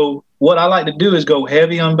 And so what I like to do is go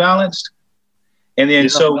heavy unbalanced. And then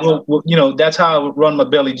we'll that's how I would run my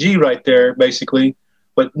Belly G right there, basically.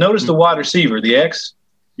 But notice the wide receiver, the X.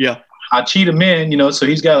 Yeah. I cheat him in, so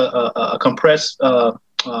he's got a compressed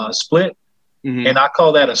split, and I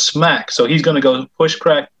call that a smack. So he's going to go push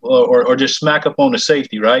crack or just smack up on the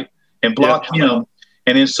safety, right, and block him.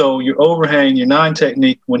 And then so your overhang, your 9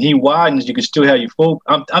 technique, when he widens, you can still have your full.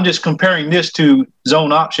 I'm just comparing this to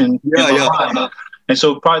zone option. And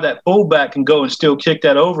so probably that fullback can go and still kick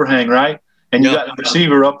that overhang, right? And you got the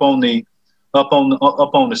receiver up on the up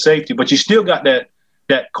on the safety, but you still got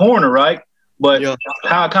that corner, right? But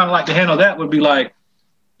how I kind of like to handle that would be like,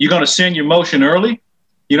 you're going to send your motion early,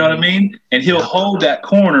 you know what I mean? And he'll hold that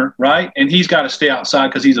corner, right? And he's got to stay outside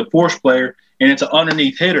because he's a force player, and it's an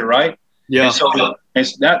underneath hitter, right? Yeah. And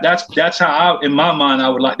so that's how in my mind I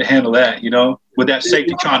would like to handle that, with that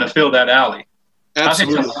safety trying to fill that alley.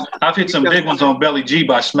 Absolutely. I've hit some big ones on Belly G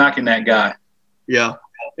by smacking that guy. Yeah.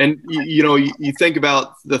 And, you think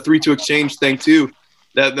about the 3-2 exchange thing too.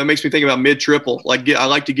 That makes me think about mid-triple. I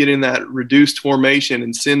like to get in that reduced formation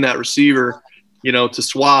and send that receiver, to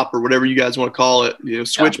swap or whatever you guys want to call it,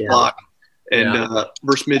 switch block and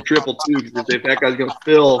versus mid-triple too. Because if that guy's going to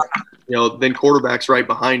fill, then quarterback's right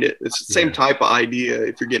behind it. It's the same type of idea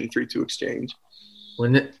if you're getting 3-2 exchange.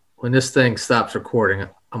 When this thing stops recording,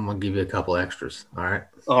 I'm going to give you a couple extras. All right.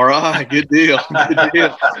 All right. Good deal. Good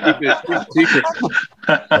deal. Keep it secret.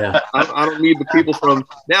 Yeah. I don't need the people from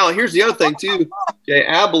 – now, here's the other thing too. Okay,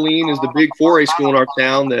 Abilene is the big 4A school in our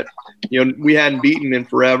town that, we hadn't beaten in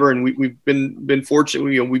forever, and we've been fortunate.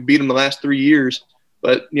 We beat them the last 3 years.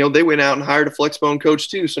 But, they went out and hired a flexbone coach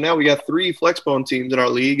too. So now we got 3 flexbone teams in our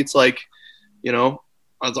league. It's like,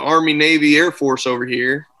 it's Army, Navy, Air Force over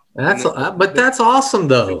here. That's awesome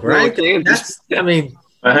though, right? That's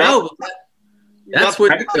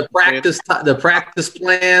what the practice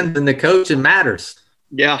plan and the coaching matters.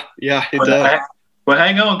 Yeah, it does. But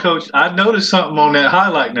hang on, Coach. I noticed something on that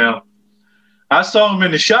highlight now. I saw him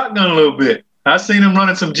in the shotgun a little bit. I seen him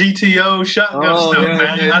running some GTO shotgun stuff,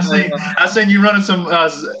 man. Yeah. I seen you running some.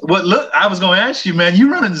 Look, I was going to ask you, man.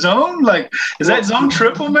 You running zone? Is that zone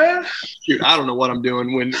triple, man? Shoot, I don't know what I'm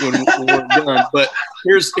doing when we're done. But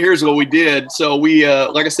here's what we did. So we,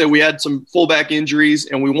 like I said, we had some fullback injuries,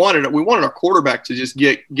 and we wanted our quarterback to just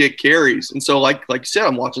get carries. And so, like you said,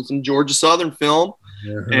 I'm watching some Georgia Southern film,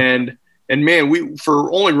 and man, we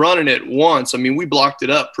for only running it once. I mean, we blocked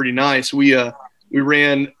it up pretty nice. We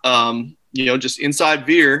ran. Just inside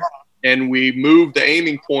veer, and we moved the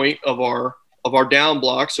aiming point of our down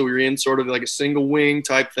block. So we were in sort of like a single wing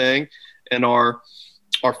type thing, and our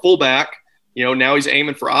fullback, now he's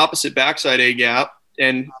aiming for opposite backside A gap.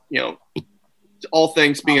 And, all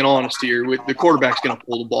things being honest here, the quarterback's going to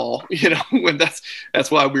pull the ball, when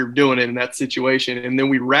that's why we were doing it in that situation. And then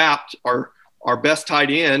we wrapped our best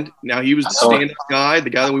tight end. Now he was the stand-up guy, the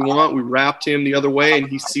guy that we want. We wrapped him the other way, and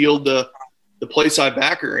he sealed the play side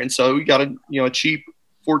backer. And so we got a cheap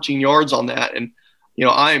 14 yards on that. And,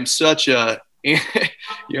 I am such a,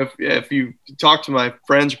 if you talk to my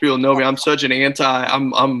friends or people who know me, I'm such an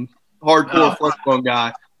I'm hardcore flexbone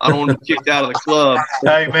guy. I don't want to be kicked out of the club.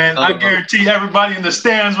 Hey man, I guarantee everybody in the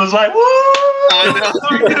stands was like, woo!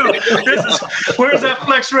 Where's that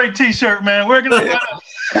Flex Ray t-shirt, man? We're going to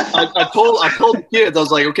I told the kids, I was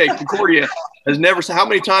like, okay, Concordia has never – how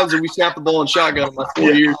many times have we snapped the ball in shotgun in my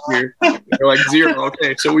 4 years here? They're like 0.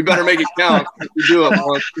 Okay, so we better make it count if we do it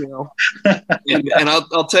once, And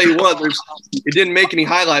I'll tell you what, it didn't make any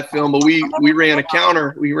highlight film, but we ran a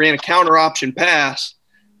counter option pass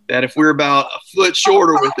that if we're about a foot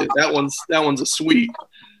shorter with it, that one's a sweep.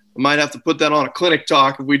 I might have to put that on a clinic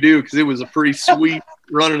talk if we do, because it was a pretty sweet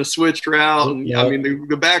running a switch route. And, I mean,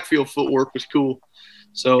 the backfield footwork was cool.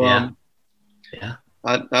 So, I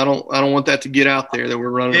don't want that to get out there that we're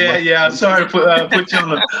running. Yeah. I'm sorry to put you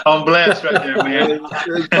on blast right there, man.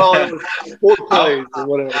 Four plays or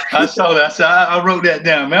whatever. I saw that. So I wrote that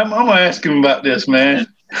down, man. I'm gonna ask him about this, man.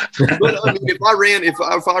 But I mean,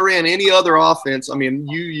 if I ran any other offense, I mean,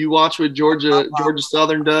 you watch what Georgia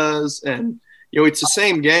Southern does, and it's the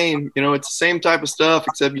same game. It's the same type of stuff,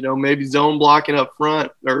 except maybe zone blocking up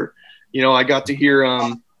front, or I got to hear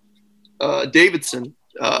Davidson.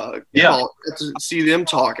 To see them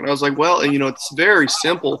talk, and I was like, well, it's very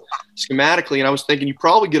simple schematically, and I was thinking you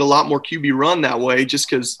probably get a lot more QB run that way, just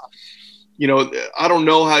because I don't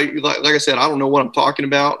know how, like I said, I don't know what I'm talking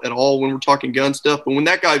about at all when we're talking gun stuff, but when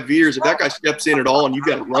that guy veers, if that guy steps in at all and you've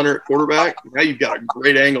got a runner at quarterback, now you've got a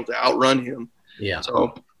great angle to outrun him.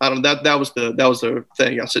 So I don't that was the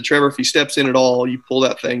thing. I said, Trevor, if he steps in at all, you pull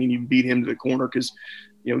that thing and you beat him to the corner, because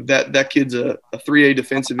that kid's a 3A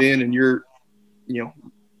defensive end, and you're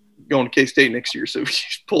going to K-State next year, so you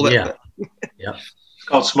just pull that. Yeah. It's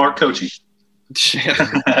called smart coaching.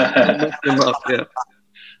 Yeah.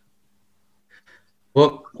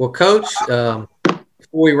 Well, Coach, before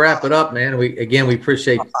we wrap it up, man, we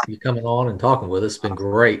appreciate you coming on and talking with us. It's been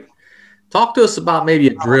great. Talk to us about maybe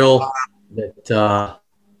a drill that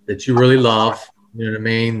you really love, you know what I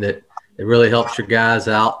mean, that really helps your guys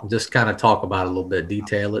out, and just kind of talk about it a little bit,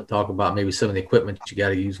 detail it, talk about maybe some of the equipment that you got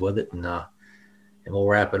to use with it, and we'll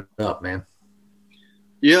wrap it up, man.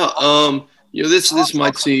 Yeah. This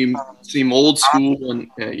might seem old school and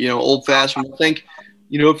old fashioned. I think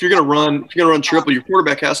if you're gonna run triple, your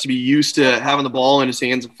quarterback has to be used to having the ball in his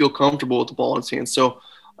hands and feel comfortable with the ball in his hands. So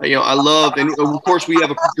I love, and of course we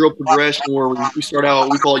have a drill progression where we start out,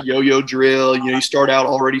 we call it yo-yo drill. You start out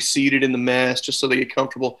already seated in the mesh just so they get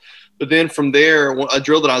comfortable. But then from there, a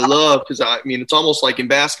drill that I love, because it's almost like in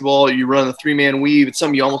basketball, you run a 3-man weave. It's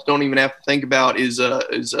something you almost don't even have to think about is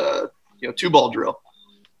a 2-ball drill.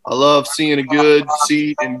 I love seeing a good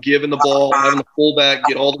seat and giving the ball, having the fullback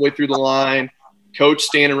get all the way through the line, coach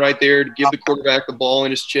standing right there to give the quarterback the ball in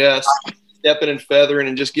his chest, stepping and feathering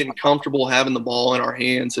and just getting comfortable having the ball in our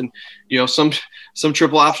hands. And, some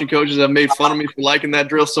triple option coaches have made fun of me for liking that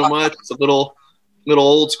drill so much. It's a little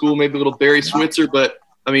old school, maybe a little Barry Switzer, but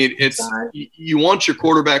you want your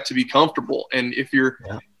quarterback to be comfortable. And if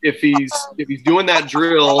he's doing that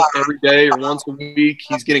drill every day or once a week,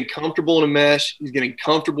 he's getting comfortable in a mesh, he's getting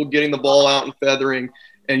comfortable getting the ball out and feathering,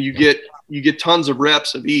 and you get tons of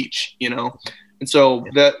reps of each, And so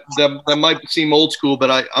that might seem old school,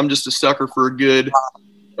 but I'm just a sucker for a good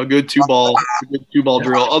 2-ball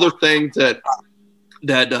drill. Other things that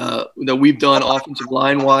we've done offensive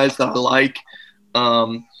line wise that I like,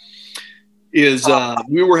 is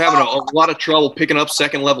we were having a lot of trouble picking up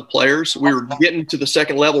second level players. We were getting to the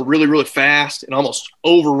second level really, really fast and almost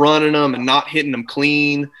overrunning them and not hitting them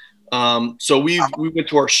clean. So we went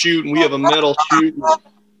to our chute, and we have a metal chute with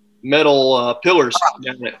metal pillars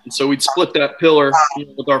down it. And so we'd split that pillar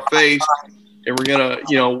with our face, and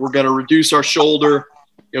we're gonna reduce our shoulder,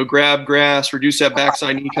 grab grass, reduce that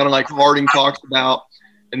backside knee, kind of like Harding talks about.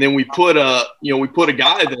 And then we put a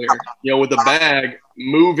guy there, with a bag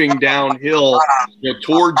moving downhill,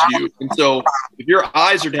 towards you. And so if your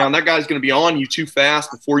eyes are down, that guy's going to be on you too fast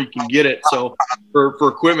before you can get it. So for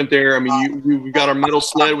equipment there, we've got our metal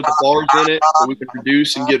sled with the bars in it so we can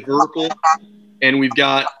reduce and get vertical. And we've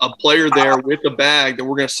got a player there with a bag that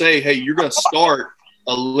we're going to say, hey, you're going to start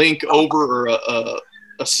a link over, or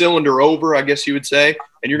a cylinder over, I guess you would say,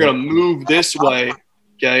 and you're going to move this way.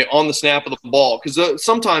 Okay, on the snap of the ball, because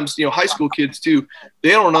sometimes high school kids too, they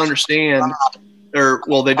don't understand, they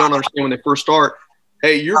don't understand when they first start.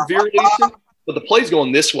 Hey, you're veer leasing, but the play's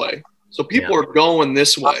going this way, so people are going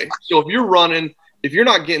this way. So if you're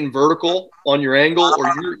not getting vertical on your angle,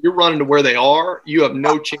 or you're running to where they are, you have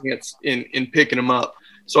no chance in picking them up.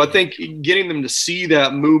 So I think getting them to see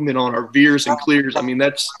that movement on our veers and clears,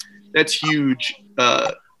 that's huge,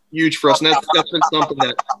 huge for us, and that's been something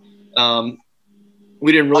that.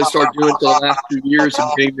 We didn't really start doing until the last 2 years of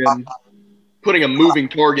putting a moving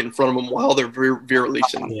target in front of them while they're veer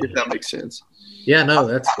releasing, if that makes sense. Yeah, no,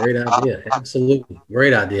 that's a great idea. Absolutely.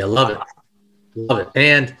 Great idea. Love it.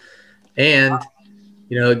 And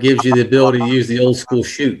it gives you the ability to use the old school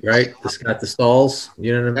chute, right? It's got the stalls.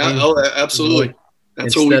 You know what I mean? Oh, absolutely.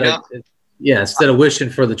 That's what we got. Instead of wishing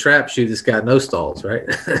for the trap chute, it's got no stalls, right?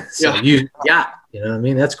 You know what I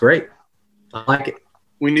mean? That's great. I like it.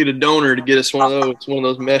 We need a donor to get us one of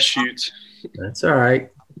those mesh chutes. That's all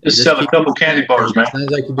right. Just sell a couple candy bars, man.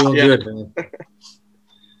 Sounds like you're doing good, man.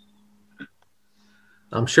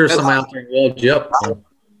 I'm sure somebody out there will you up.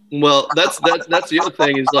 Well, that's the other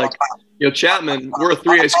thing is like, Chapman, we're a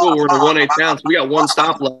 3A school. We're in a 1A town, so we got one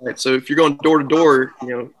stoplight. So if you're going door to door,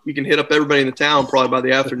 you can hit up everybody in the town probably by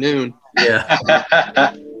the afternoon. Yeah.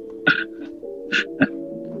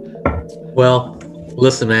 Well,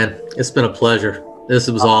 listen, man, it's been a pleasure. This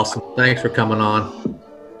was awesome. Thanks for coming on.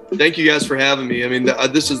 Thank you guys for having me.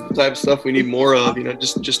 This is the type of stuff we need more of.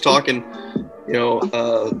 Just talking.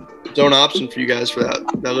 Zone option for you guys for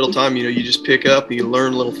that little time. You just pick up and you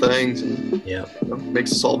learn little things, and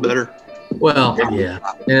makes us all better. Well, yeah,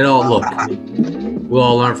 and we'll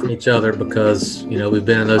all learn from each other because we've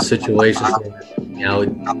been in those situations where,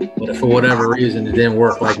 for whatever reason, it didn't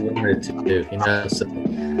work like we wanted it to do. So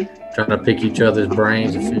trying to pick each other's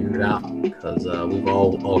brains and figure it out because we've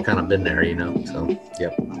all kind of been there, So,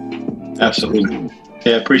 yep. Absolutely.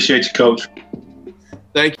 Yeah, appreciate you, Coach.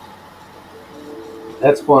 Thank you.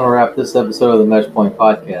 That's going to wrap this episode of the Meshpoint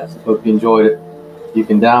podcast. Hope you enjoyed it. You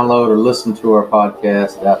can download or listen to our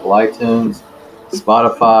podcast at Apple iTunes,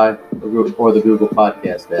 Spotify, or the Google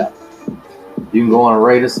Podcast app. You can go on and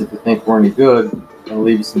rate us if you think we're any good, and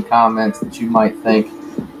leave us some comments that you might think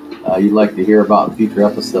you'd like to hear about in future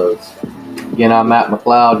episodes. Again, I'm Matt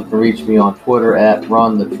McLeod. You can reach me on Twitter at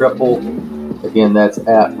RunTheTriple. Again, that's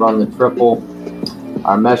at RunTheTriple.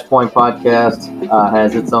 Our Meshpoint podcast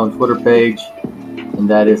has its own Twitter page, and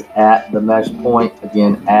that is at the Meshpoint.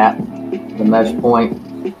 Again, at the Meshpoint.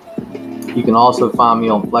 You can also find me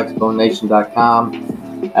on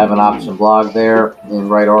FlexBoneNation.com. I have an option blog there and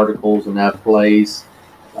write articles and have plays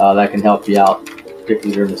that can help you out,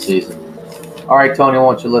 particularly during the season. All right, Tony, I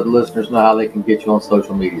want you to let the listeners know how they can get you on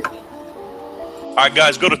social media. All right,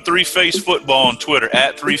 guys, go to Three Face Football on Twitter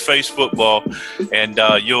at Three Face Football, and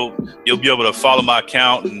you'll be able to follow my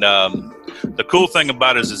account. And the cool thing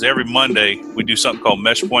about it is every Monday we do something called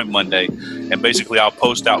Meshpoint Monday, and basically I'll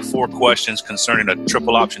post out 4 questions concerning a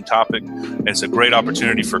triple option topic. And it's a great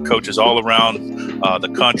opportunity for coaches all around the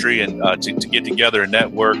country and to get together and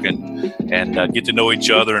network and get to know each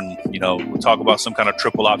other, and we'll talk about some kind of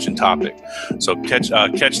triple option topic. So catch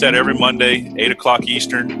that every Monday, 8:00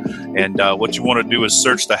 Eastern. And what you want to do is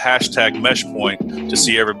search the hashtag Meshpoint to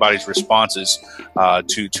see everybody's responses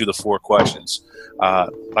to the 4 questions.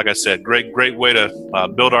 Like I said, great way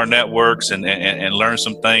to build our networks and learn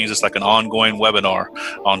some things. It's like an ongoing webinar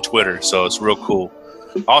on Twitter, so it's real cool.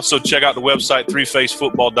 Also, check out the website,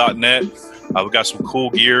 threefacefootball.net. We've got some cool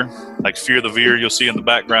gear, like Fear the Veer, you'll see in the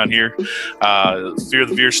background here. Fear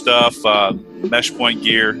the Veer stuff, Meshpoint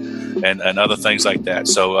gear, and other things like that.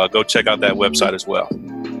 So go check out that website as well.